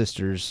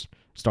sisters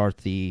start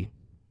they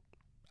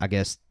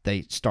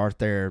start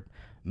their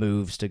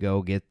moves to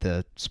go get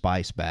the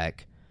spice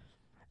back.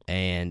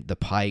 And the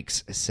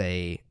Pikes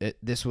say,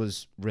 this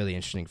was really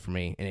interesting for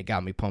me, and it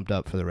got me pumped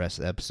up for the rest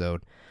of the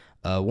episode.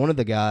 One of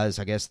the guys,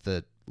 I guess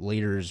the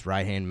leader's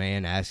right-hand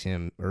man, asks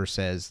him, or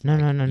says, No.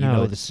 You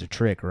know this is a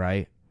trick,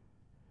 right?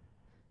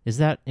 Is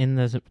that in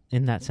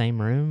that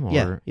same room,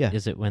 or Yeah.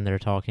 is it when they're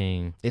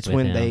talking? It's with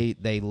when him?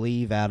 they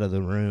leave out of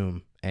the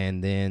room,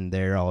 and then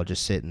they're all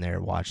just sitting there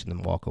watching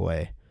them walk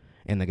away.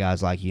 And the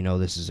guy's like, you know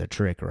this is a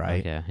trick,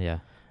 right? Okay, yeah.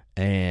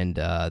 And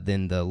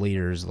then the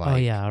leader's like... Oh,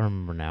 yeah, I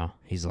remember now.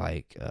 He's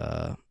like,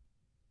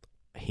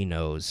 he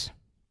knows.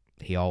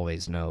 He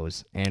always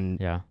knows. And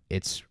Yeah,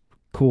 it's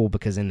cool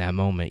because in that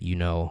moment, you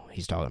know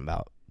he's talking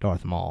about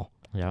Darth Maul.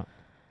 yeah.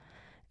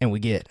 And we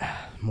get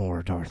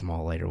more Darth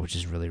Maul later, which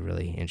is really,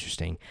 really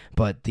interesting.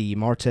 But the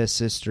Martez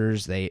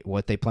sisters,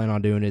 what they plan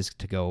on doing is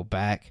to go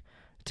back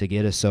to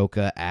get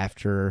Ahsoka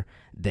after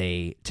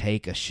they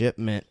take a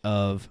shipment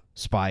of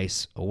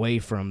spice away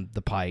from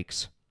the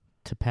Pikes.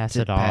 To pass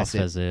To it pass off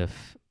it- as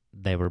if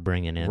they were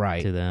bringing it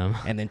Right. to them.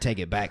 And then take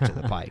it back to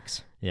the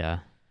Pikes. Yeah.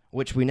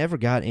 Which we never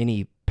got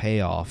any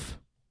payoff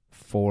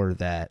for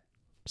that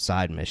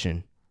side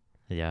mission.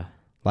 Yeah.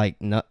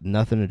 Like,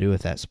 nothing to do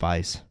with that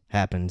spice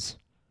happens.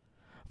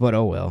 But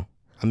oh well.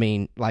 I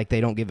mean, like, they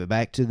don't give it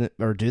back to them,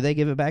 or do they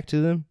give it back to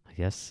them? I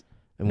guess.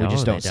 And No, we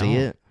just they don't see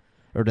don't. it?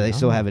 Or do they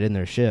still No. have it in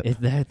their ship?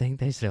 I think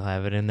they still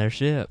have it in their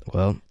ship.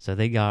 Well, So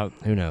they got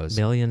who knows?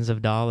 millions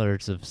of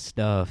dollars of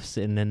stuff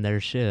sitting in their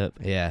ship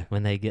Yeah.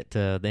 when they get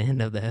to the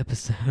end of the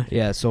episode.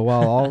 Yeah, so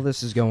while all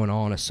this is going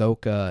on,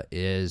 Ahsoka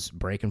is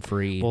breaking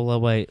free.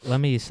 Well, wait. Let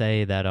me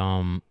say that,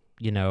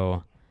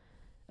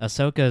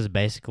 Ahsoka is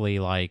basically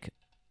like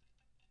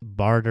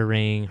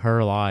bartering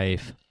her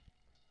life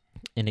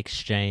in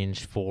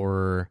exchange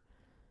for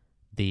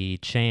the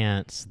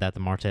chance that the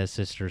Martez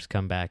sisters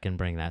come back and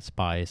bring that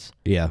spice.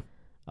 Yeah.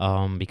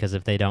 Because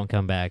if they don't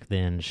come back,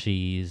 then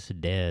she's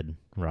dead,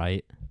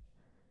 right?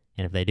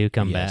 And if they do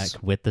come Yes.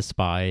 back with the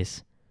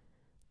spice,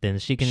 then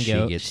she can She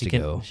go. gets she to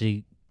can, go.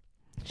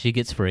 She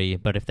gets free.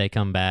 But if they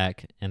come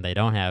back and they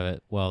don't have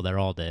it, well, they're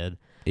all dead.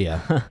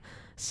 Yeah.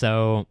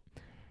 So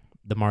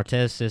the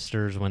Martez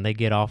sisters, when they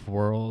get off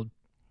world,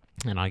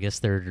 and I guess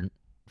they're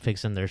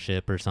fixing their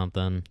ship or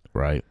something,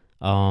 Right.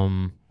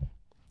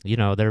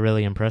 they're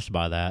really impressed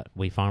by that.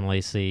 We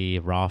finally see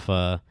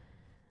Rafa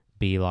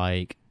be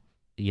like,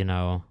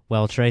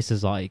 well, Trace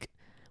is like,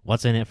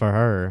 what's in it for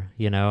her?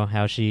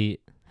 How's she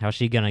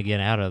gonna get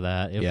out of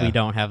that if Yeah. we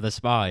don't have the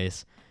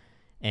spice?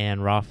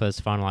 And Rafa's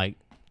finally like,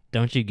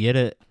 don't you get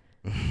it?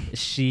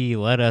 She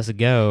let us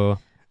go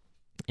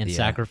and Yeah.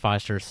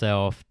 sacrificed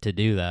herself to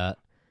do that.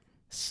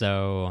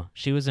 So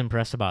she was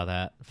impressed by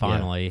that.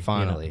 Finally,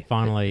 finally,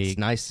 finally, it's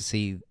nice to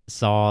see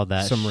saw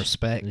that some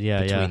respect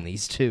between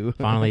these two.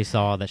 Finally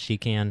saw that she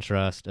can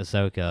trust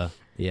Ahsoka.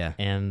 Yeah,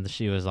 and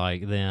she was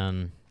like,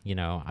 "Then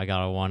I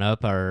gotta one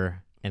up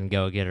her and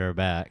go get her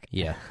back."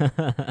 Yeah.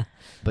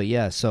 But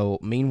yeah, so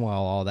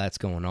meanwhile, all that's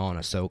going on,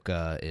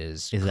 Ahsoka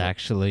is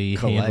actually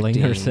handling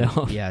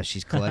herself. Yeah,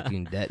 she's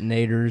collecting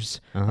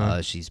detonators.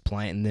 Uh-huh. She's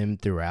planting them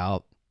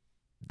throughout,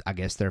 I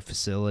guess, their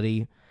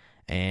facility.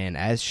 And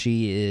as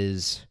she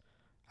is,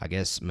 I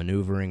guess,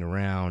 maneuvering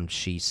around,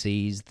 she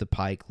sees the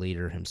Pike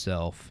leader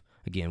himself.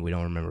 Again, we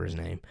don't remember his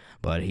name,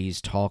 but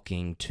he's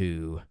talking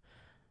to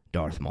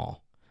Darth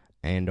Maul.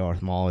 And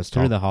Darth Maul is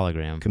through the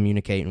hologram,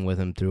 communicating with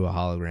him through a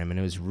hologram. And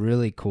it was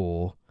really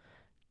cool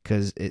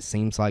because it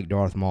seems like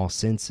Darth Maul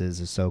senses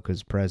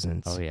Ahsoka's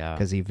presence. Oh, yeah.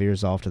 Because he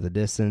veers off to the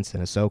distance,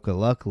 and Ahsoka,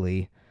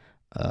 luckily,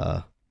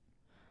 kind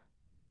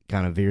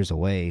of veers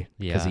away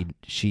because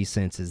she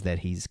senses that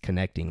he's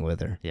connecting with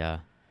her. Yeah,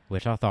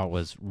 which I thought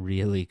was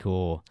really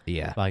cool.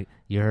 Yeah. Like,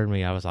 you heard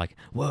me, I was like,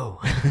 whoa.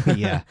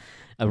 Yeah.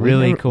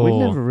 Really cool.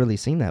 We've never really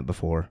seen that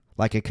before.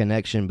 Like a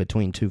connection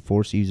between two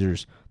Force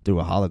users through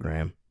a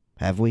hologram.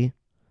 Have we?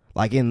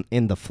 Like in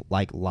the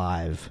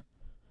live.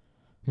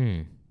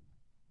 I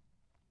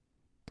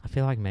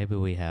feel like maybe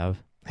we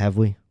have. Have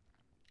we?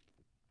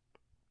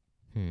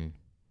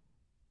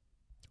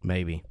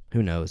 Maybe.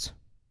 Who knows?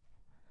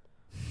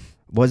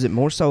 Was it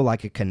more so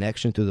like a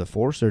connection through the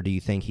Force, or do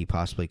you think he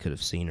possibly could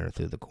have seen her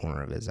through the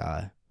corner of his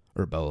eye?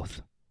 Or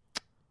both?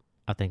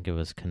 I think it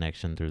was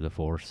connection through the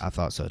Force. I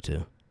thought so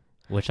too.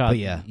 I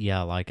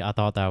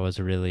thought that was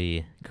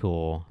really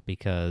cool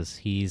because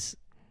he's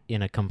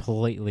in a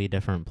completely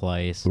different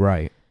place.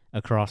 Right.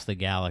 Across the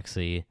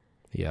galaxy.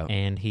 Yeah.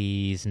 And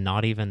he's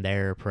not even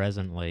there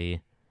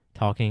presently,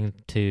 talking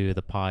to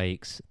the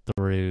Pikes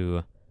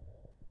through,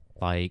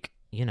 I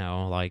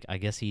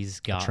guess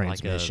he's got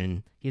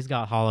transmission. He's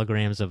got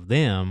holograms of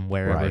them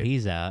wherever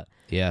he's at.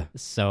 Yeah.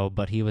 So,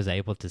 but he was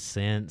able to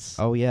sense.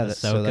 Oh yeah,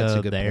 that's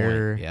a good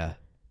there. point. Yeah.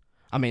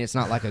 I mean, it's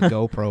not like a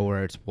GoPro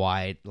where it's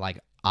wide, like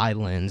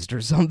eye-lensed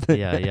or something.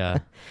 Yeah.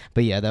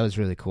 But yeah, that was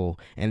really cool.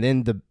 And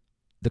then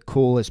the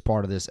coolest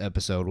part of this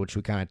episode, which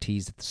we kind of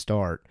teased at the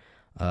start,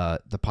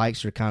 the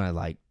Pikes are kind of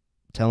like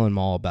telling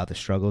Maul about the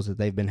struggles that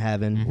they've been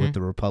having with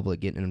the Republic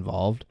getting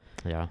involved.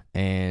 Yeah.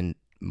 And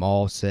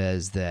Maul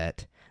says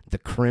that the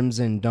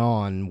Crimson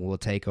Dawn will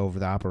take over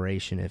the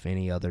operation if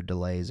any other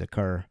delays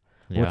occur,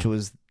 which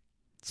was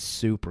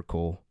super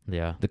cool.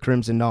 Yeah. The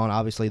Crimson Dawn,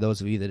 obviously,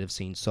 those of you that have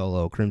seen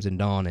Solo, Crimson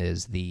Dawn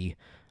is the,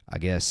 I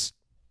guess,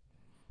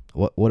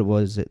 what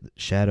was it?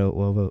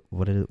 Shadow?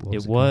 What did it? What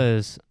was it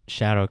was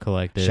Shadow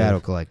Collective. Shadow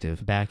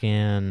Collective. Back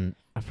in,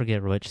 I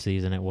forget which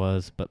season it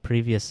was, but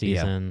previous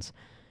seasons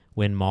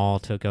when Maul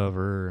took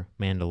over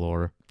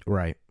Mandalore.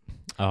 Right.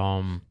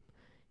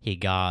 He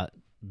got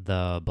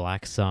the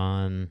Black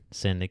Sun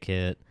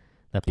Syndicate,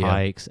 the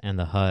Pikes, and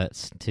the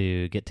Hutts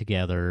to get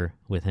together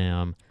with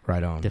him.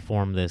 Right on. To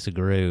form this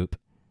group,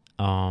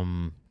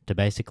 to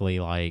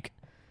basically,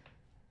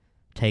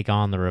 take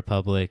on the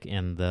Republic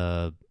and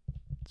the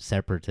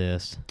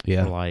Separatists.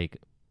 Yeah.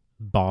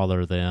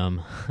 Bother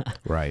them.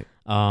 Right.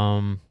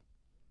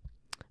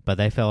 But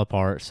they fell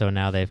apart, so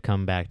now they've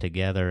come back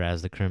together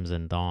as the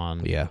Crimson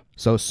Dawn. Yeah.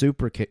 So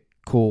super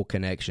cool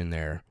connection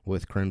there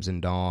with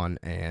Crimson Dawn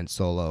and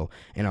Solo,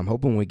 and I'm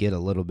hoping we get a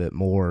little bit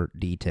more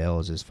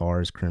details as far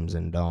as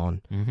Crimson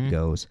Dawn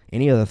goes.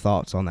 Any other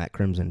thoughts on that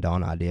Crimson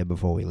Dawn idea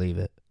before we leave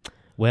it?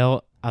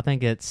 Well, I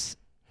think it's...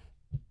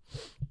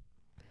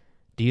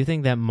 Do you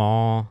think that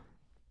Maul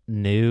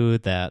knew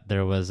that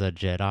there was a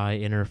Jedi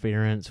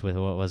interference with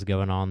what was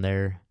going on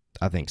there?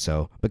 I think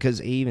so, because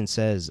he even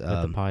says...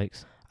 with the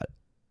Pikes?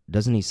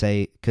 Doesn't he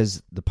say...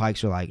 Because the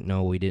Pikes are like,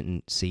 no, we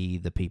didn't see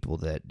the people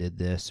that did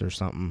this or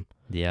something.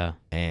 Yeah.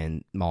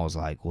 And Maul's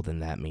like, well,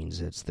 then that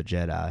means it's the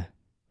Jedi.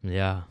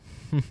 Yeah.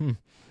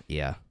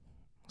 Yeah.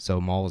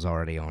 So Maul's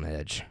already on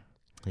edge.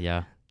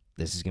 Yeah.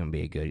 This is going to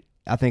be a good...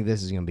 I think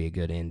this is going to be a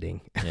good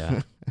ending.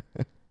 Yeah.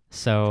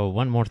 So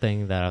one more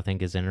thing that I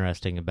think is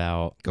interesting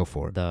about... Go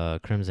for it. The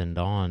Crimson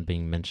Dawn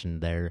being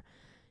mentioned there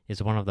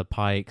is one of the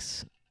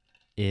Pikes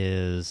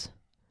is,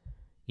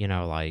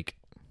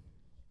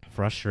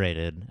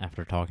 frustrated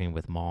after talking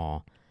with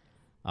Maul.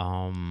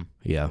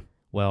 Yeah.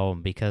 Well,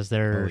 because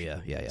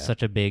they're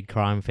such a big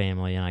crime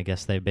family, and I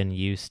guess they've been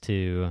used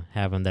to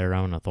having their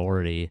own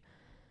authority.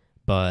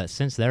 But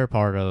since they're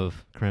part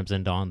of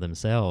Crimson Dawn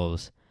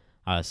themselves,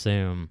 I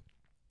assume,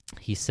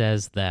 he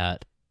says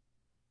that,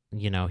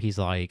 he's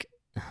like,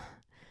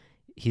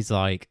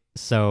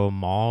 so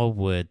Maul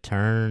would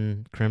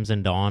turn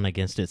Crimson Dawn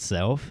against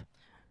itself?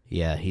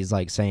 Yeah, he's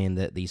like saying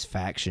that these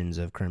factions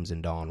of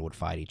Crimson Dawn would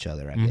fight each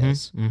other, I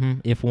guess.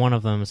 Mm-hmm. If one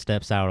of them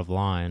steps out of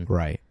line.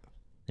 Right.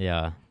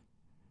 Yeah.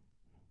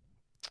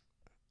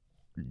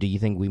 Do you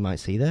think we might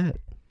see that?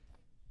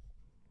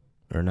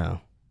 Or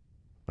no?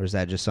 Or is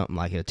that just something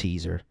like a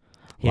teaser?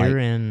 Here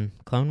in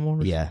Clone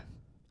Wars? Yeah.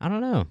 I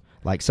don't know.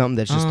 Like something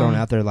that's just thrown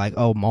out there like,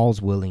 oh,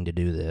 Maul's willing to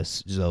do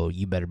this, so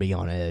you better be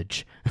on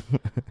edge.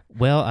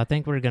 Well, I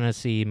think we're going to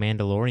see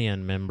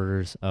Mandalorian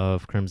members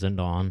of Crimson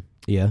Dawn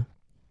Yeah.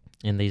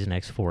 in these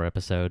next 4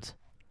 episodes.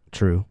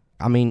 True.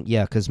 I mean,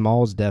 yeah, because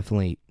Maul's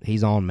definitely,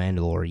 he's on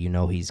Mandalore. You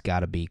know he's got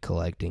to be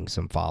collecting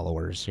some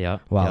followers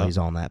while he's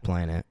on that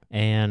planet.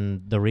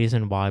 And the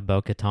reason why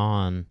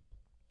Bo-Katan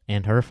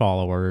and her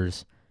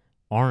followers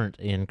aren't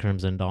in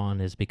Crimson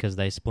Dawn is because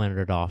they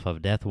splintered off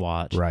of Death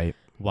Watch. Right.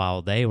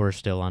 While they were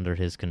still under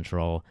his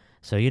control.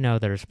 So,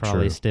 there's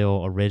probably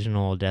still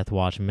original Death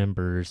Watch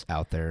members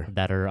out there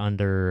that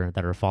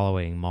are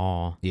following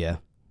Maul. Yeah.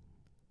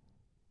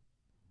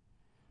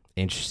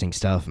 Interesting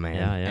stuff, man.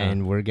 Yeah.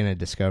 And we're going to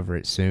discover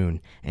it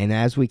soon. And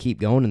as we keep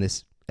going in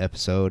this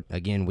episode,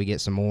 again, we get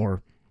some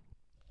more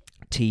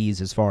tease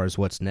as far as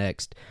what's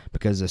next,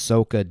 because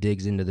Ahsoka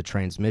digs into the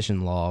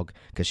transmission log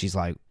because she's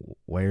like,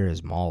 where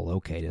is Maul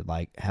located?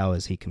 Like, how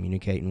is he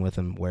communicating with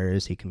him? Where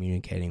is he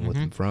communicating with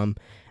him from?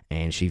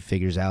 And she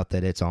figures out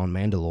that it's on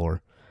Mandalore.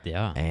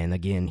 Yeah. And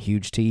again,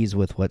 huge tease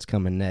with what's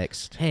coming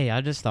next. Hey,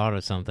 I just thought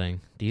of something.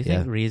 Do you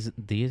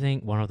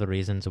think one of the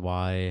reasons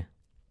why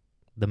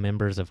the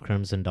members of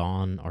Crimson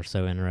Dawn are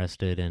so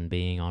interested in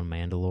being on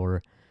Mandalore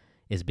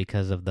is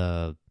because of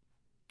that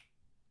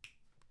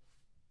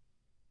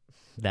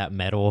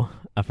metal?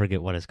 I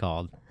forget what it's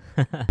called.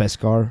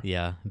 Beskar?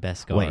 Yeah,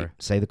 Beskar. Wait,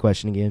 say the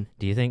question again.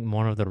 Do you think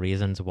one of the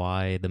reasons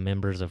why the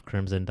members of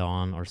Crimson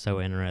Dawn are so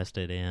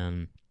interested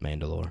in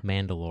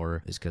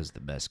Mandalore is because of the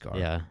Beskar?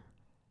 Yeah.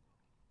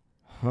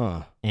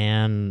 Huh.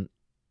 And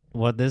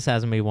what this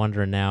has me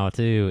wondering now,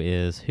 too,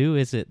 is who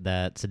is it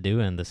that's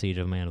doing the Siege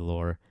of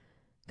Mandalore?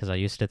 Because I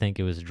used to think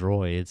it was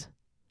droids.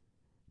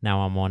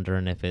 Now I'm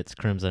wondering if it's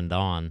Crimson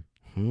Dawn.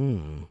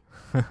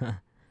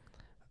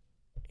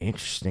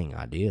 Interesting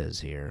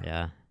ideas here.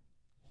 Yeah.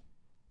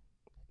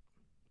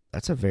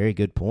 That's a very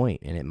good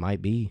point, and it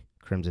might be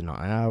Crimson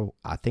Dawn.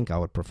 I think I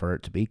would prefer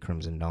it to be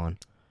Crimson Dawn.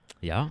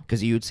 Yeah?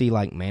 Because you would see,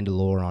 like,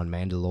 Mandalore on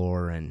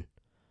Mandalore and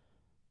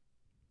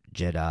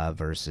Jedi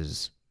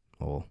versus,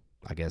 well,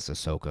 I guess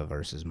Ahsoka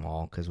versus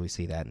Maul, because we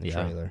see that in the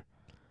trailer.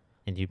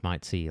 And you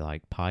might see,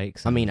 like,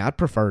 Pikes. I mean, I'd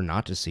prefer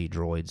not to see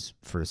droids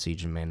for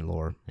Siege of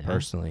Mandalore,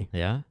 personally.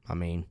 Yeah? I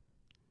mean,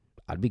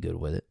 I'd be good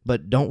with it.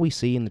 But don't we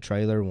see in the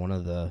trailer one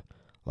of the,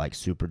 like,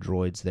 super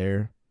droids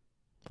there?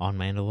 On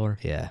Mandalore?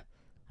 Yeah.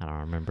 I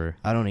don't remember.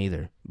 I don't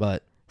either,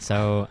 but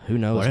so who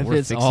knows? What if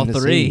it's all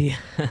 3?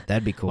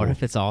 That'd be cool. What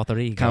if it's all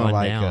 3 kind going of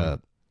like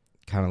down?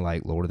 Kind of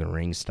like Lord of the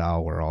Rings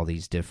style, where all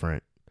these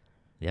different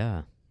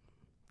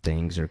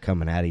things are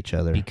coming at each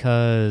other.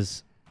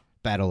 Because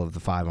Battle of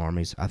the Five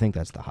Armies. I think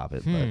that's The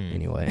Hobbit, but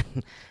anyway.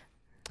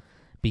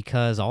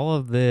 Because all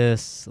of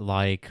this,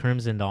 like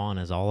Crimson Dawn,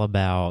 is all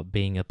about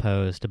being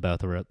opposed to both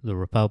the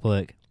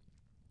Republic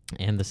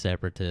and the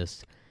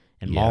Separatists.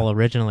 And Maul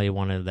originally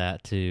wanted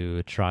that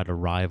to try to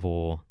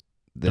rival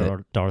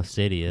Darth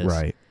Sidious.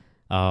 Right.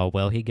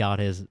 Well, he got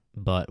his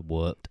butt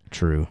whooped.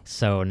 True.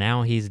 So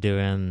now he's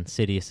doing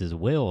Sidious's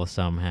will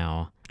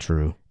somehow.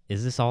 True.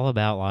 Is this all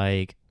about,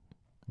 like,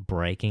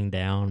 breaking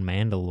down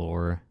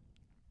Mandalore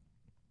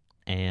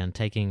and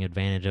taking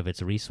advantage of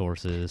its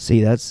resources?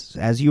 See, that's,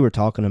 as you were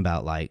talking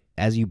about, like,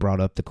 as you brought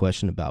up the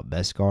question about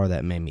Beskar,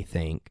 that made me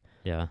think.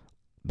 Yeah.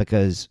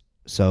 Because,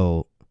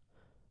 so,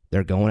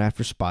 they're going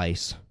after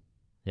Spice.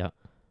 Yeah.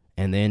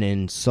 And then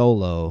in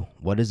Solo,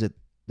 what's it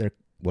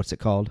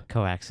called?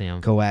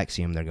 Coaxium.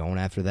 Coaxium, they're going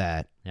after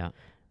that. Yeah.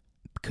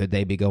 Could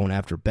they be going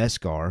after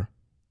Beskar?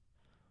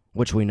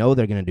 Which we know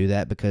they're going to do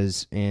that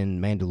because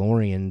in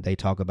Mandalorian, they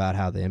talk about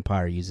how the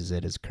Empire uses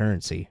it as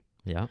currency.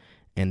 Yeah.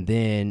 And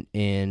then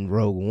in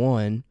Rogue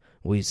One,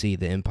 we see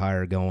the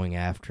Empire going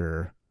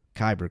after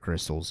Kyber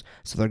crystals.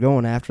 So they're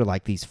going after,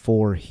 like, these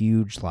 4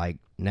 huge, like,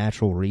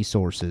 natural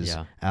resources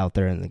out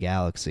there in the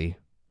galaxy.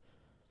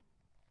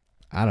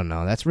 I don't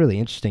know. That's really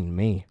interesting to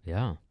me.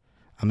 Yeah.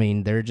 I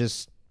mean, they're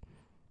just,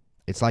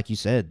 it's like you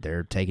said,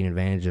 they're taking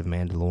advantage of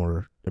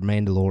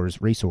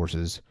Mandalore's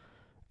resources.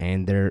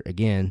 And they're,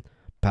 again,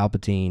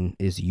 Palpatine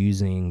is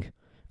using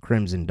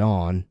Crimson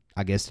Dawn,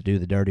 I guess, to do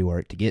the dirty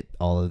work to get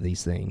all of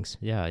these things.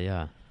 Yeah,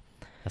 yeah.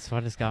 That's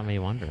what it's got me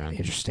wondering.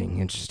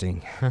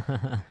 Interesting.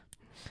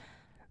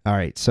 All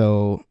right,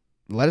 so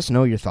let us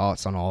know your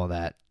thoughts on all of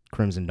that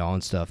Crimson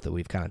Dawn stuff that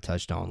we've kind of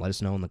touched on. Let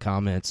us know in the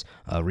comments.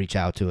 Reach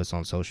out to us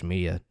on social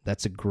media.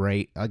 That's a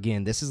great,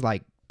 again, this is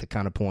like the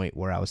kind of point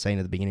where I was saying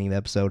at the beginning of the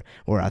episode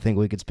where I think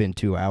we could spend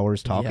 2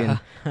 hours talking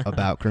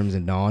about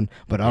Crimson Dawn,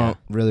 but I don't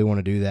really want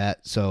to do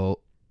that. So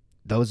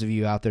those of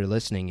you out there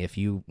listening, if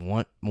you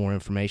want more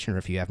information or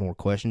if you have more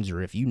questions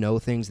or if you know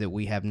things that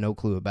we have no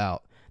clue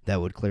about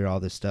that would clear all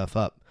this stuff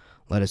up,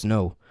 let us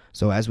know.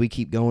 So as we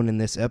keep going in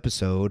this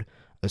episode,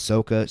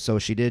 Ahsoka, so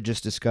she did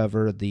just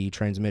discover the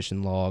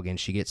transmission log, and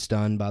she gets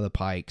stunned by the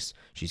Pikes.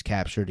 She's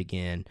captured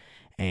again,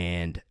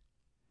 and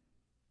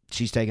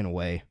she's taken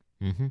away.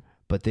 Mm-hmm.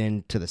 But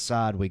then to the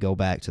side, we go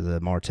back to the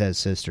Martez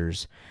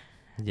sisters,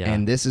 Yeah.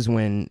 and this is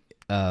when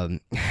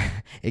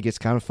it gets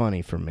kind of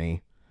funny for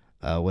me.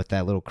 with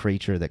that little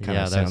creature that kind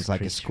Yeah, of those sounds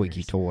like a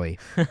squeaky creatures. toy.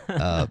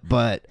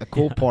 But a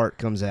cool part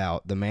comes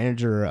out. The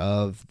manager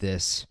of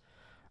this,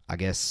 I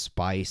guess,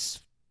 spice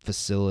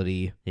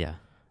facility Yeah.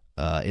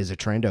 is a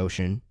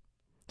Trandoshan.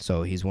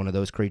 So he's one of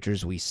those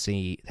creatures we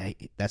see.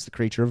 That's the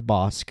creature of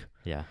Bosk.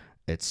 Yeah.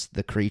 It's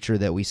the creature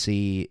that we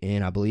see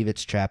in, I believe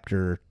it's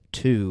chapter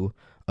 2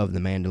 of The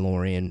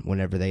Mandalorian,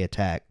 whenever they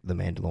attack the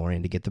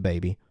Mandalorian to get the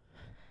baby.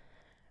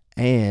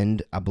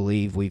 And I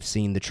believe we've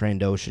seen the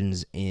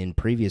Trandoshans in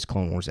previous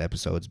Clone Wars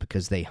episodes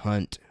because they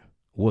hunt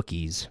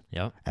Wookiees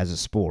Yep. as a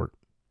sport.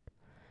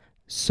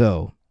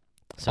 So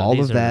all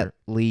these of that are-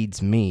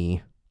 leads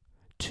me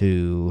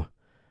to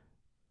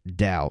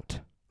doubt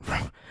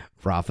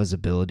Rafa's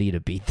ability to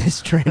beat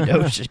this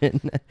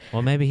Trandoshan.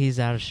 Well, maybe he's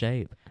out of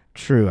shape.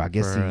 True, I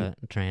guess for a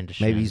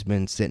transition. maybe he's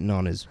been sitting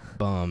on his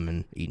bum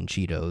and eating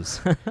Cheetos.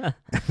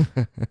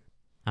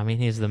 I mean,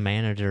 he's the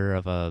manager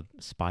of a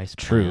spice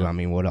True, plant. I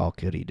mean, what all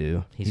could he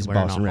do? He's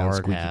wearing bossing a around hard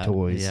squeaky hat.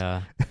 toys.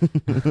 Yeah.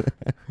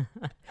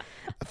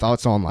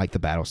 Thoughts on like the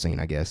battle scene,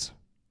 I guess,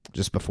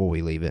 just before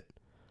we leave it.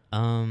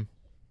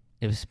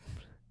 It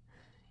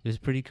was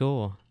pretty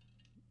cool.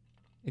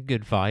 A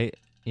good fight,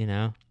 you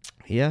know.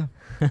 Yeah,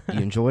 you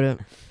enjoyed it.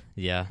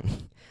 Yeah.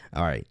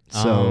 All right,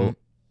 so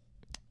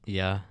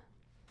yeah.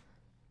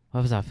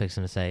 What was I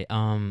fixing to say?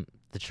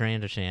 The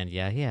Trandoshan,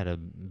 yeah, he had to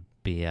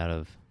be out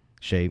of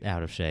shape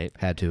shape.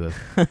 had to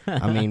have.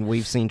 I mean,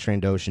 we've seen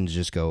Trandoshans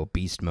just go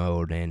beast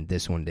mode, and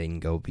this one didn't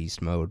go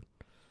beast mode.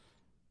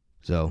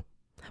 So,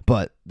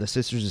 but the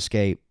sisters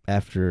escape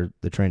after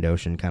the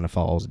Trandoshan kind of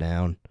falls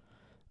down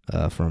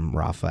from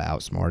Rafa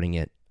outsmarting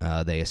it.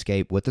 They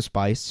escape with the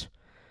spice.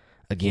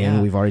 Again,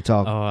 Yeah. we've already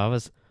talked.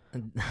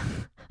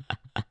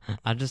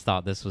 I just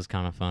thought this was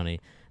kind of funny.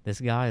 This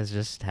guy is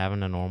just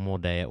having a normal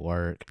day at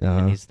work, Uh-huh.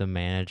 and he's the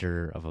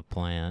manager of a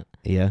plant.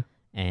 Yeah.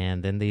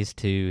 And then these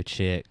two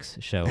chicks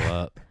show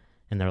up,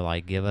 and they're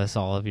like, give us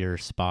all of your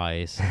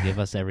spice. Give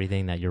us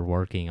everything that you're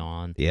working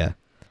on. Yeah.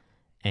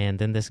 And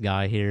then this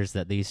guy hears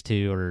that these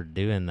two are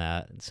doing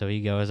that. So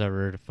he goes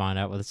over to find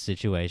out what the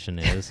situation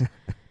is.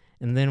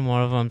 And then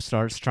one of them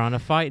starts trying to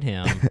fight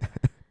him.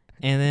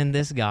 And then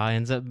this guy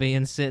ends up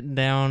being sitting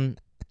down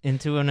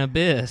into an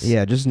abyss.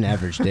 Yeah, just an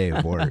average day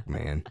of work,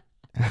 man.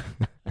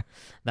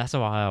 That's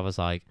why I was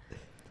like,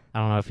 I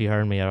don't know if you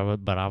heard me,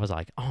 but I was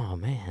like, oh,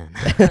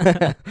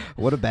 man.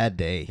 What a bad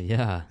day.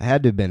 Yeah. It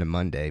had to have been a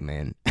Monday,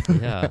 man.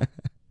 Yeah.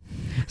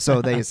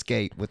 So they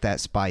escape with that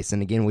spice.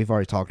 And again, we've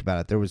already talked about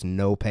it. There was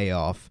no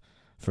payoff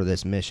for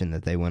this mission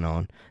that they went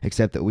on,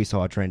 except that we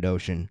saw a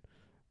Trandoshan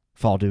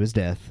fall to his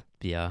death.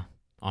 Yeah.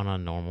 On a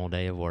normal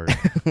day of work.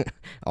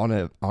 on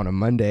a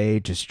Monday,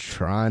 just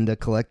trying to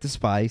collect the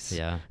spice.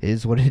 Yeah.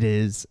 Is what it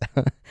is.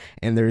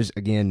 And there's,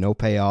 again, no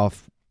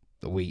payoff.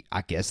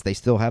 I guess they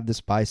still have the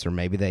spice, or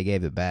maybe they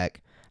gave it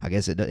back. I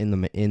guess in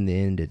the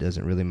end, it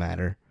doesn't really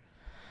matter.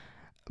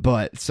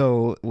 But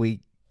so we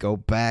go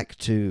back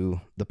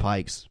to the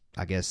Pikes,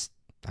 I guess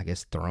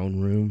throne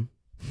room,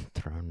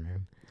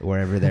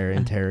 wherever they're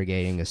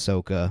interrogating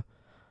Ahsoka,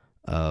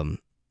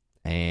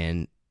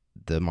 and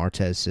the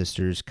Martez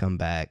sisters come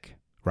back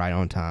right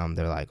on time.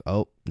 They're like,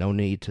 "Oh, no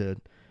need to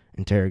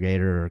interrogate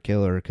her or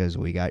kill her because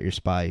we got your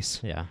spice."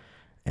 Yeah.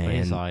 And But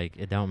he's like,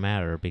 it don't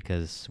matter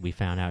because we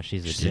found out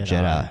she's a she's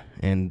Jedi.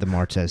 And the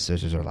Martez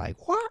sisters are like,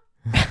 "What?"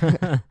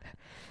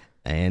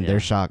 And Yeah. they're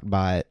shocked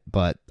by it.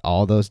 But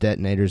all those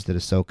detonators that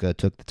Ahsoka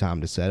took the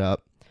time to set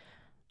up,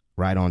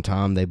 right on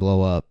time, they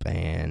blow up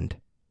and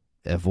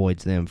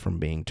avoids them from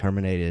being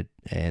terminated,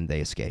 and they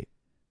escape.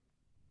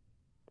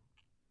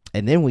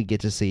 And then we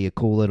get to see a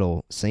cool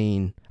little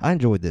scene. I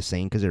enjoyed this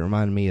scene because it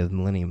reminded me of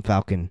Millennium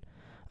Falcon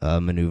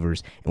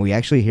maneuvers. And we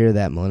actually hear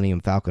that Millennium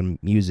Falcon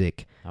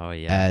music Oh,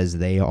 yeah. as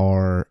they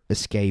are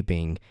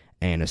escaping,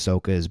 and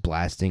Ahsoka is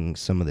blasting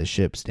some of the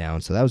ships down.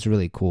 So that was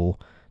really cool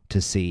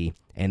to see.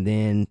 And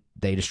then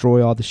they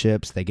destroy all the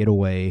ships, they get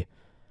away,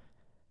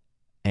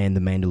 and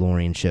the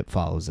Mandalorian ship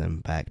follows them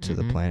back to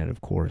the planet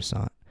of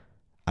Coruscant.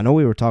 I know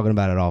we were talking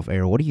about it off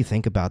air. What do you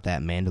think about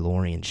that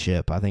Mandalorian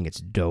ship? I think it's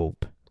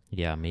dope.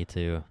 Yeah, me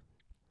too.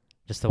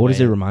 Just the What way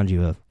does it remind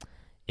you of?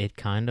 It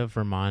kind of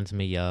reminds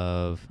me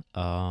of,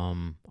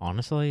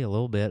 honestly, a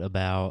little bit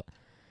about.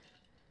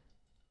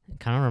 It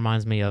kind of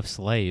reminds me of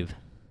Slave,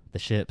 the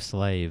ship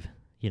Slave.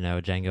 You know,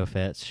 Jango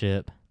Fett's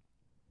ship.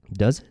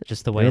 Does it?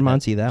 Just the way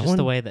reminds you of that just one?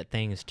 the way that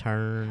things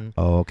turn.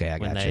 Oh, okay, I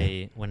when got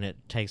you. when it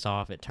takes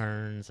off, it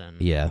turns and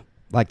Yeah,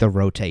 like the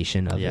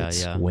rotation of Yeah,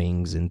 its yeah.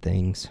 wings and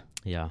things.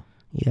 yeah.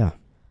 Yeah,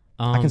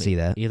 I can see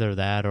that. Either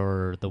that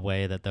or the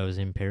way that those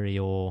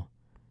Imperial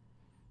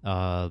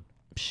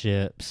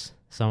ships,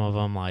 some of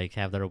them like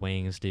have their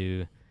wings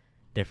do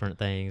different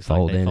things,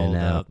 Fold like they in fold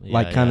and out, up. Yeah,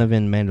 like kind yeah. of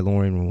in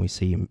Mandalorian when we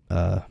see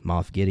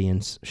Moff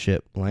Gideon's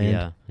ship land.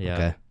 Yeah, yeah.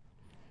 Okay,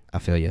 I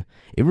feel you.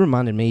 It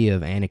reminded me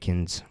of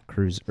Anakin's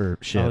cruiser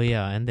ship. Oh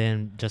yeah, and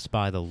then just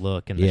by the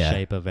look and the Yeah.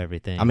 shape of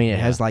everything. I mean, it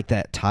yeah. has like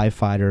that TIE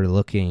fighter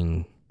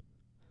looking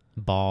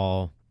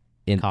ball.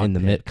 in the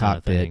Cockpit mid kinda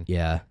cockpit. thing.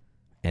 Yeah,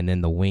 and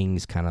then the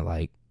wings kind of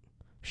like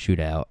shoot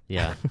out.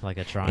 Yeah, like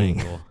a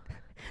triangle.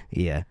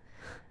 Yeah.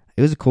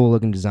 It was a cool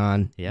looking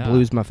design. Yeah.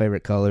 Blue's my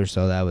favorite color,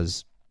 so that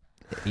was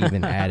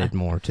even added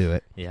more to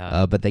it.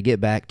 Yeah. But they get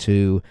back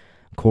to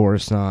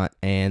Coruscant,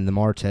 and the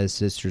Martez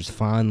sisters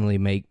finally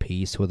make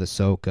peace with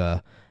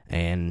Ahsoka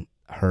and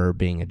her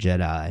being a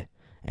Jedi.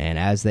 And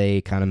as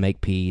they kind of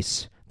make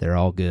peace, they're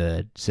all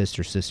good.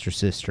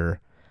 Sister.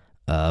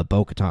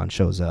 Bo-Katan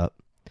shows up,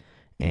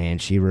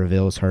 and she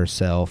reveals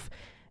herself.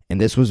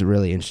 And this was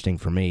really interesting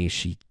for me.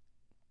 She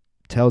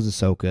tells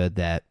Ahsoka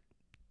that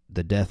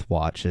the Death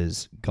Watch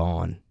is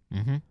gone,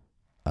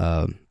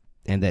 Mm-hmm.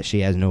 and that she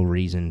has no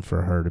reason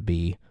for her to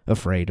be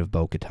afraid of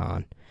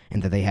Bo-Katan,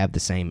 and that they have the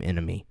same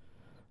enemy,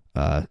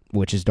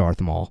 which is Darth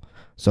Maul.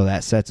 So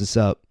that sets us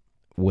up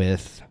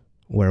with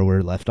where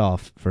we're left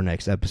off for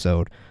next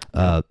episode.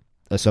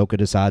 Ahsoka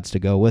decides to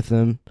go with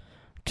them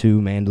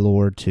to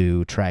Mandalore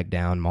to track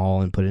down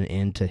Maul and put an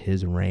end to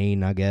his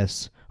reign, I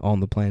guess, on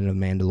the planet of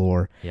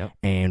Mandalore. Yep.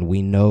 And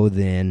we know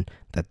then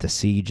that the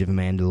Siege of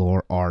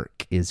Mandalore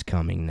arc is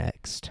coming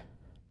next.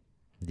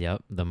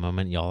 Yep. The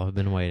moment y'all have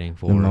been waiting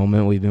for. The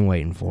moment we've been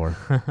waiting for.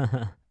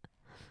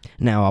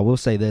 Now, I will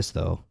say this,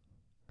 though.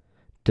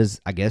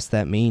 I guess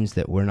that means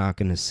that we're not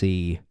going to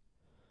see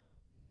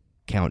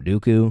Count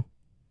Dooku,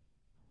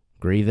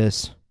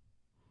 Grievous,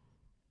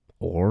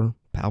 or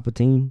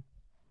Palpatine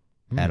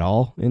at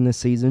all in this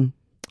season?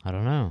 I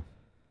don't know.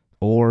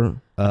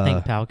 Or I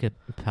think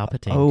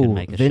Palpatine could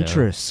make a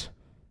Ventress.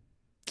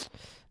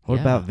 What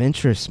Yeah. about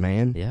Ventress, show.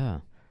 man? Yeah.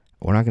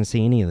 We're not going to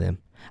see any of them.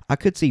 I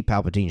could see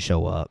Palpatine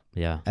show up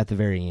Yeah. at the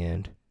very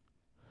end.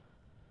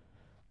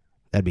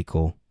 That'd be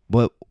cool.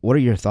 What are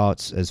your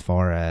thoughts as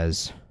far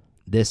as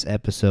this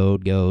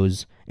episode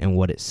goes and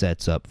what it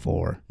sets up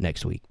for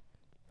next week?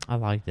 I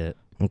liked it.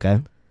 Okay.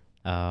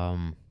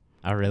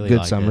 I really Good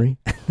liked summary.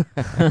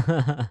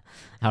 It.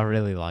 I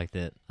really liked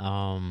it.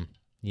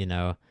 You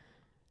know,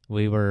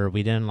 we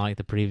didn't like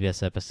the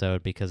previous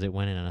episode because it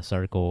went in a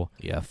circle.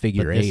 Yeah,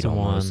 figure But this eight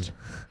almost.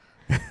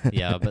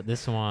 Yeah, but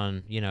this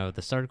one, you know,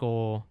 the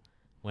circle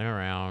went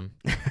around.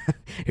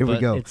 Here we but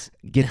go. it's-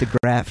 Get the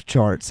graph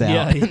charts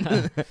out.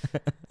 Yeah.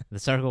 The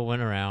circle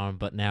went around,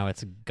 but now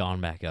it's gone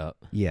back up.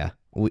 Yeah.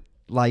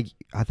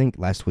 I think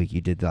last week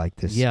you did like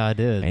this. Yeah, I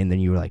did. And then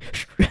you were like,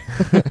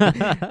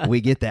 we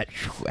get that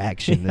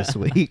action this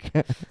week.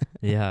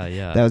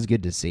 Yeah. That was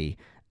good to see.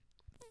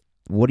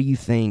 What do you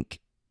think?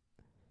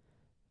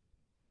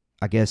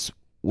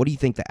 What do you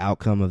think the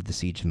outcome of the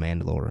Siege of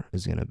Mandalore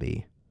is going to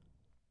be?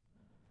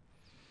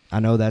 I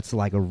know that's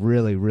like a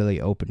really,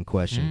 really open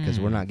question because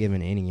we're not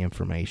given any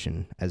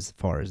information as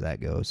far as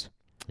that goes.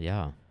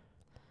 Yeah.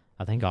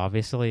 I think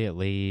obviously it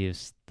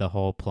leaves the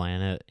whole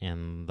planet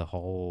and the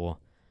whole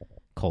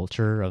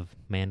culture of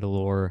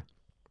Mandalore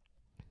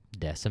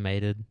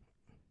decimated.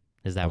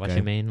 Is that what Okay.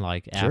 you mean?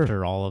 Like Sure.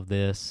 after all of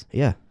this?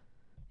 Yeah.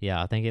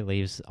 Yeah, I think it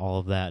leaves all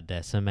of that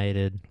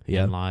decimated.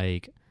 Yeah. And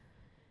like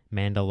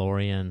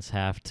Mandalorians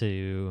have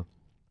to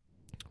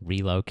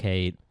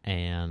relocate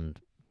and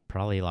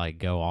probably like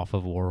go off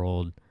of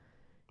world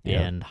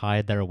Yeah. and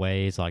hide their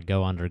ways, like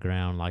go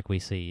underground like we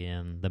see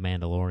in The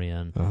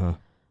Mandalorian.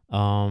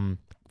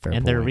 Fair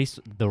And point.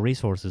 the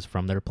resources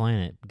from their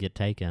planet get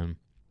taken.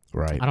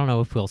 Right. I don't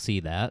know if we'll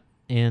see that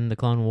in the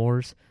Clone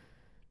Wars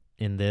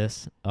in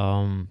this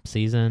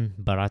season,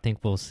 but I think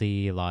we'll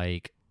see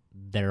like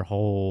their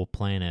whole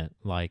planet,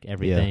 like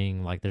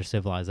everything, like their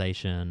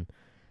civilization,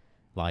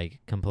 like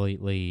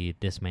completely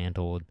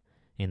dismantled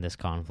in this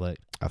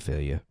conflict. I feel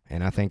you,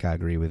 and I think I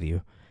agree with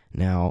you.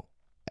 Now,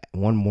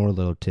 one more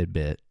little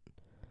tidbit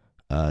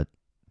that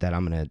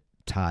I'm going to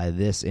tie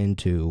this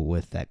into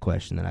with that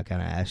question that I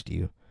kind of asked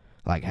you,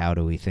 like how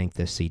do we think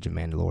this Siege of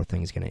Mandalore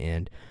thing is going to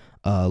end?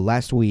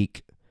 Last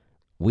week,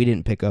 we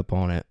didn't pick up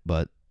on it,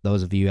 but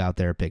those of you out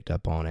there picked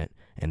up on it,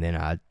 and then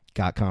I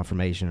got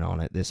confirmation on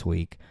it this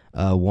week.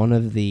 One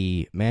of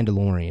the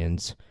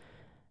Mandalorians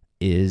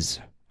is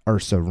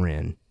Ursa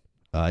Wren.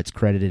 It's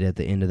credited at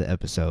the end of the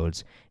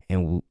episodes,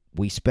 and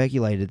we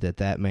speculated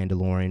that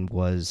Mandalorian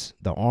was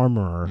the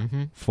armorer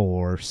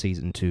for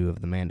Season 2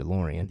 of The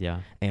Mandalorian. Yeah.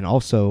 And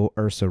also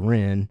Ursa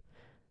Wren,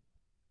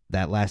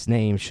 that last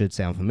name should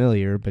sound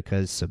familiar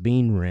because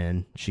Sabine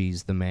Wren,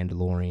 she's the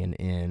Mandalorian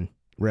in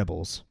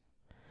Rebels.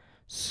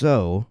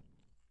 So,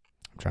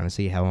 I'm trying to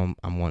see how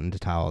I'm wanting to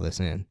tie all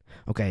this in.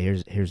 Okay,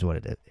 here's what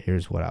it is.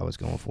 Here's what I was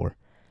going for.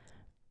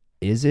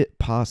 Is it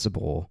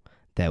possible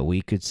that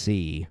we could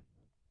see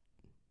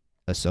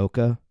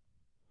Ahsoka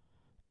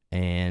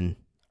and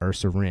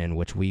Ursa Wren,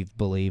 which we've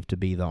believed to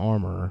be the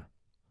armorer?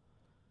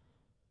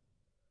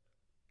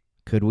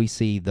 Could we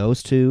see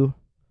those two,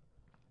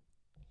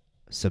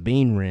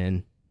 Sabine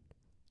Wren,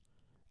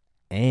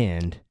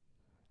 and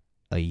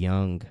a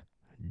young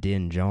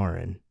Din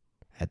Djarin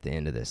at the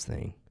end of this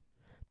thing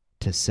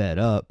to set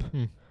up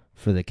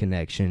for the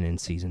connection in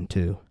Season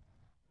 2?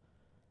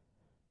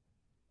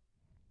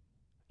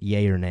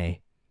 Yay or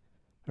nay?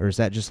 Or is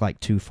that just like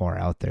too far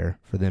out there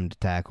for them to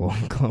tackle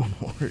in Clone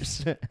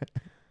Wars?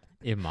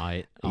 It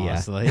might, Yeah.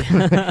 honestly.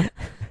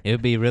 It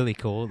would be really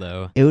cool,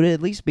 though. It would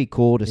at least be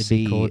cool to It'd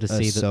see be cool to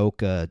see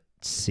Ahsoka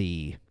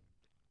see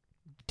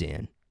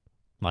Din.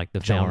 Like the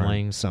Djarin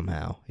foundlings.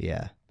 somehow.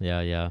 Yeah,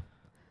 Yeah.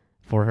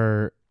 For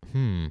her,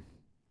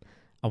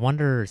 I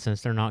wonder,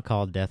 since they're not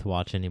called Death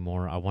Watch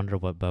anymore, I wonder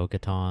what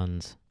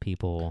Bo-Katan's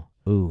people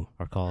Ooh.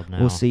 are called now.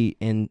 We'll see.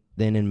 And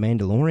then in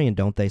Mandalorian,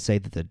 don't they say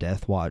that the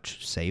Death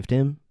Watch saved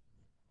him?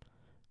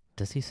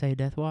 Does he say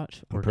Death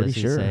Watch? I'm Or pretty does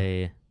he sure.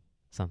 say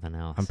something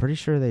else? I'm pretty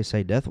sure they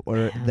say Death, or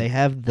Man. they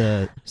have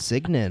the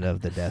signet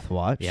of the Death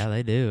Watch. Yeah,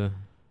 they do.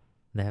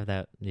 They have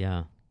that,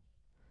 yeah.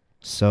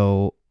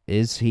 So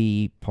is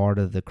he part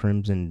of the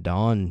Crimson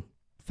Dawn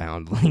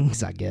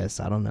foundlings? I guess.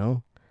 I don't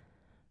know.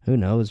 Who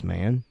knows,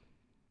 man?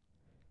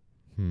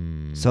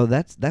 So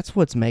that's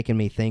what's making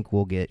me think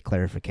we'll get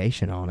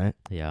clarification on it.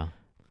 Yeah.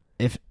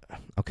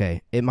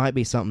 Okay, it might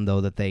be something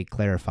though that they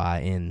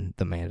clarify in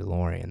The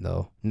Mandalorian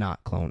though,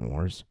 not Clone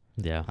Wars.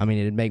 Yeah. I mean,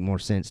 it'd make more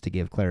sense to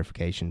give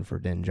clarification for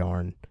Din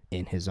Djarin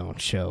in his own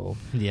show.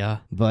 Yeah.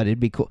 But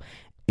it'd be cool.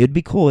 It'd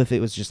be cool if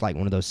it was just like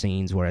one of those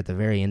scenes where at the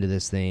very end of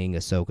this thing,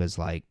 Ahsoka's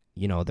like,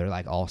 you know, they're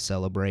like all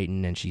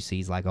celebrating and she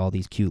sees like all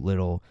these cute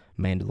little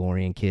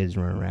Mandalorian kids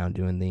running around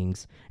doing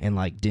things. And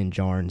like Din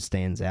Djarin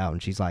stands out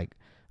and she's like,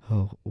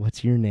 "Oh,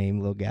 what's your name,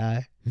 little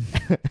guy?"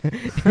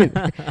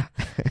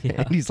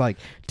 Yeah. And he's like,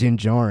 "Din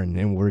Djarin."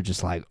 And we're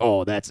just like,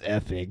 "Oh, that's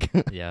epic."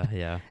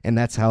 Yeah. And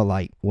that's how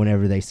like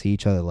whenever they see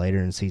each other later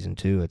in season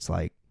 2, it's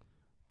like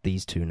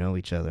these two know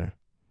each other.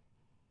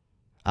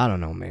 I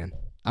don't know, man.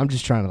 I'm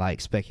just trying to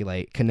like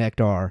speculate, connect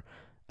our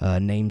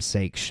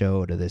namesake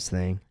show to this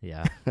thing.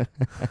 Yeah.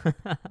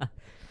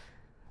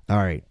 All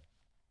right.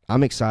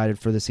 I'm excited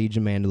for the Siege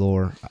of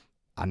Mandalore.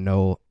 I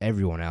know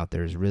everyone out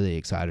there is really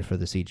excited for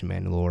the Siege of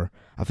Mandalore.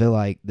 I feel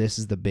like this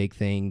is the big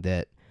thing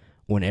that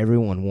when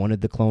everyone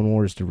wanted the Clone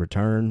Wars to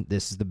return,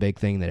 this is the big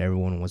thing that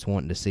everyone was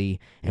wanting to see.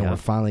 And we're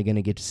finally going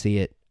to get to see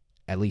it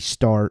at least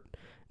start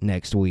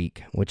next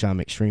week, which I'm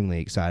extremely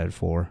excited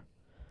for.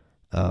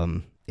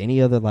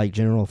 Any other like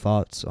general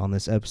thoughts on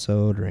this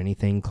episode or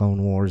anything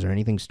Clone Wars or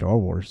anything Star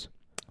Wars?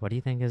 What do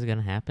you think is going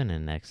to happen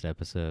in next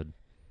episode?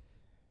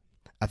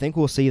 I think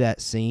we'll see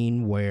that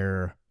scene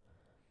where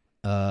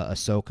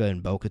Ahsoka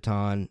and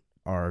Bo-Katan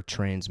are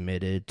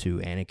transmitted to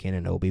Anakin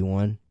and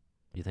Obi-Wan.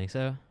 You think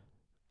so?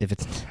 If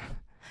it's,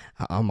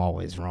 I'm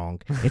always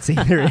wrong. It's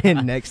either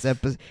in next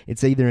episode.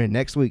 It's either in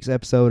next week's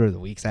episode or the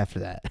weeks after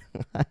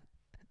that.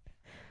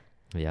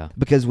 Yeah.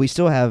 Because we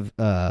still have,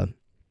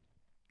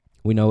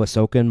 we know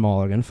Ahsoka and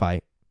Maul are gonna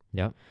fight.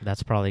 Yep.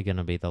 That's probably going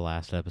to be the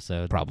last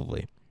episode.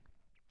 Probably.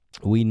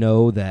 We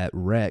know that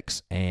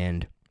Rex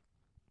and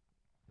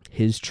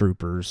his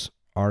troopers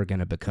are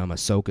gonna become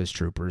Ahsoka's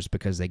troopers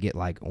because they get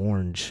like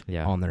orange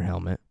on their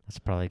helmet. That's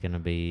probably going to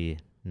be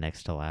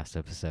next to last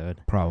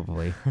episode.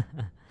 Probably.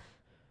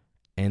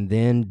 And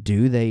then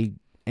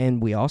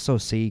and we also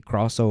see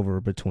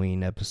crossover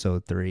between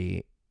episode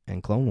 3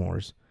 and Clone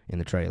Wars in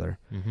the trailer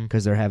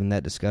because they're having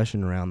that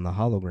discussion around the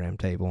hologram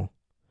table.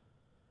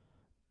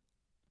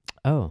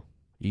 Oh.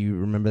 You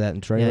remember that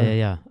in the trailer?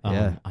 Yeah.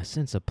 Yeah. I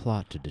sense a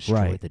plot to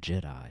destroy the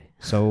Jedi.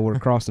 So we're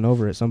crossing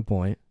over at some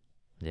point.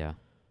 Yeah.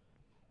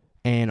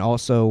 And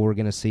also we're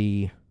going to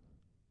see,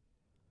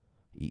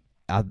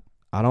 I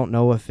don't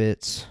know if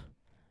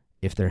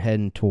they're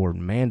heading toward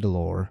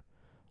Mandalore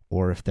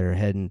or if they're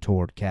heading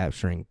toward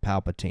capturing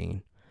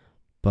Palpatine.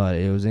 But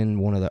it was in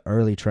one of the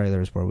early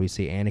trailers where we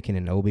see Anakin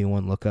and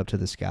Obi-Wan look up to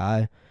the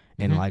sky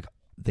and like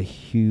the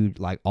huge,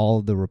 like all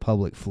of the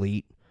Republic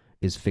fleet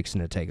is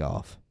fixing to take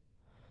off.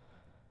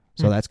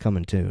 So that's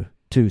coming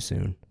too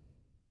soon.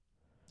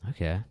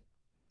 Okay.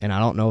 And I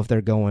don't know if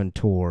they're going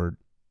toward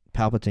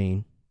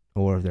Palpatine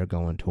or if they're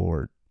going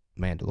toward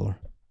Mandalore.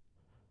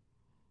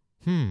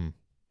 You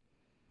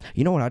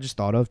know what I just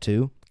thought of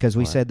too? Because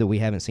we said that we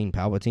haven't seen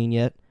Palpatine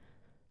yet.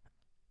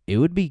 It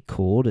would be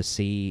cool to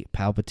see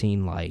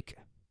Palpatine like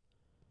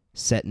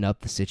setting up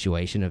the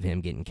situation of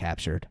him getting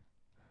captured.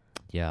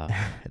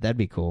 Yeah. That'd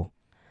be cool.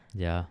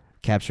 Yeah.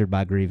 Captured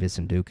by Grievous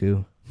and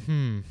Dooku.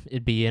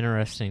 It'd be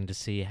interesting to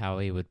see how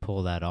he would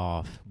pull that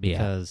off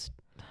because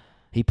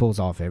he pulls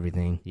off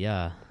everything.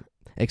 Yeah.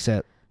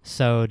 Except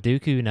so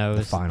Dooku knows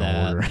the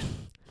final order.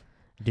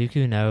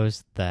 Dooku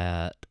knows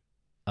that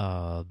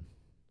the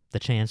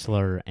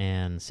Chancellor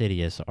and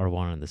Sidious are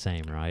one and the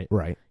same, right?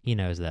 Right. He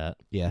knows that.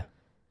 Yeah.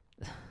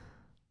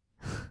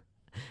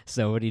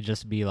 So would he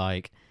just be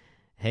like,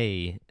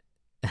 hey,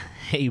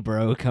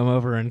 bro, come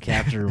over and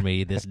capture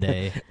me this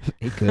day?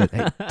 He could.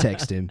 Hey,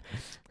 text him.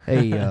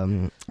 Hey,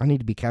 I need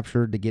to be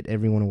captured to get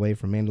everyone away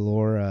from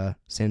Mandalore.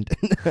 Send.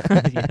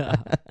 Yeah.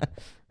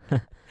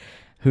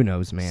 Who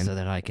knows, man? So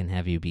that I can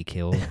have you be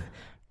killed.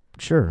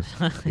 Sure.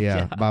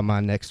 Yeah, by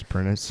my next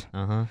apprentice.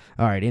 Uh-huh.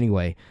 All right,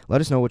 anyway,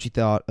 let us know what you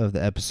thought of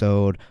the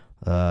episode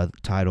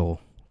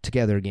title,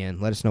 Together Again.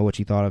 Let us know what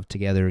you thought of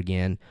Together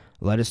Again.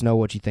 Let us know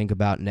what you think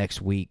about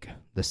next week,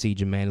 the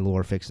Siege of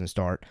Mandalore fixing to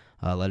start.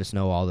 Let us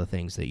know all the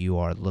things that you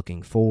are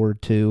looking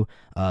forward to.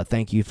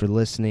 Thank you for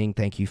listening.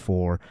 Thank you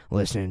for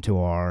listening to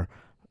our,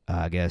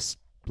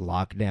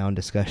 lockdown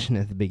discussion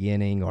at the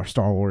beginning, our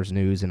Star Wars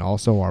news, and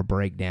also our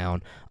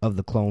breakdown of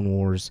the Clone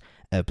Wars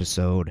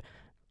episode.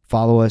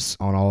 Follow us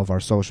on all of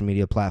our social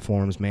media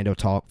platforms, Mando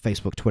Talk,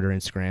 Facebook, Twitter,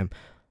 Instagram.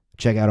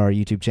 check out our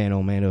YouTube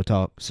channel, Mando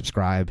Talk.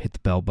 Subscribe, hit the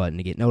bell button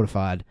to get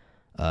notified.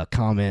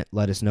 Comment,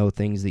 let us know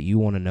things that you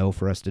want to know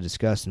for us to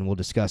discuss, and we'll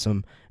discuss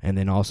them. And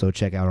then also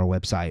check out our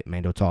website,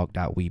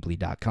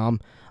 mandotalk.weebly.com.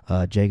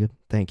 Jacob,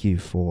 thank you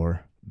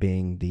for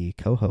being the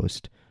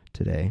co-host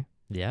today.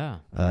 Yeah.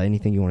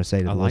 Anything you want to say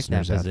to the like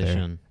listeners that out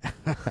there?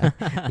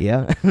 position.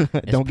 Yeah?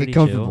 Don't get pretty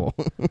comfortable.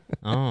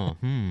 Oh,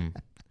 Am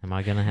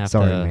I gonna have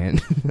Sorry, to? man.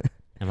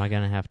 Am I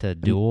gonna have to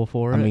duel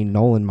for it? I mean,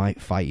 Nolan might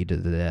fight you to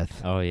the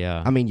death. Oh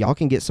yeah. I mean, y'all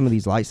can get some of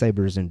these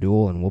lightsabers and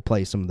duel, and we'll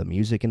play some of the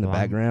music in the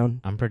background.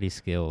 I'm pretty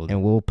skilled.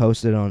 And we'll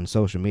post it on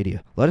social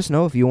media. Let us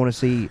know if you want to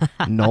see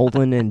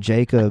Nolan and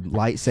Jacob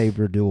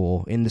lightsaber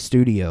duel in the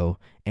studio,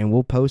 and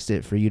we'll post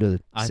it for you to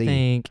see. I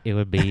think it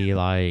would be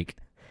like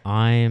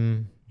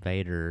I'm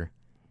Vader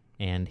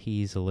and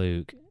he's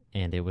Luke,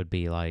 and it would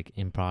be like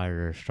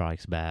Empire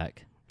Strikes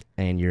Back.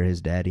 And you're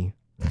his daddy.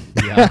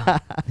 Yeah.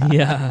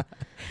 Yeah.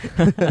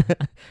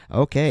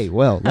 Okay,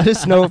 well, let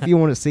us know if you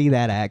want to see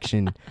that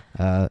action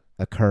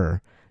occur.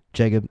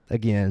 Jacob,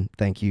 again,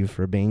 thank you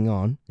for being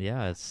on.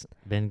 Yeah, it's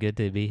been good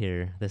to be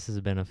here. This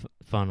has been a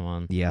fun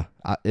one. Yeah,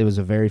 it was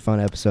a very fun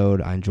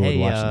episode. I enjoyed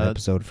watching the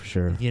episode for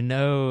sure. You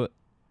know,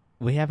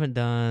 we haven't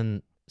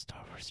done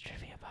Star Wars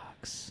Trivia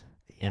Box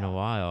in a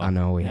while. I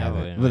know we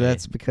haven't, but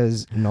that's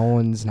because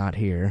Nolan's not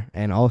here,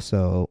 and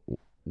also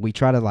we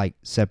try to like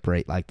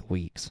separate like the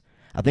weeks.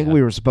 I think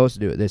we were supposed to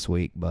do it this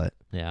week, but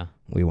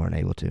we weren't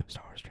able to.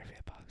 Star Wars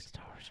Trivia Box.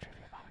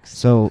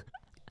 So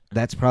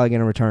that's probably going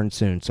to return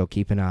soon, so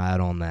keep an eye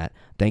out on that.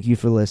 Thank you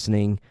for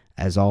listening.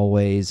 As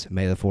always,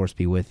 may the Force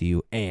be with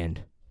you,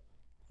 and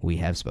we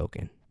have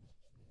spoken.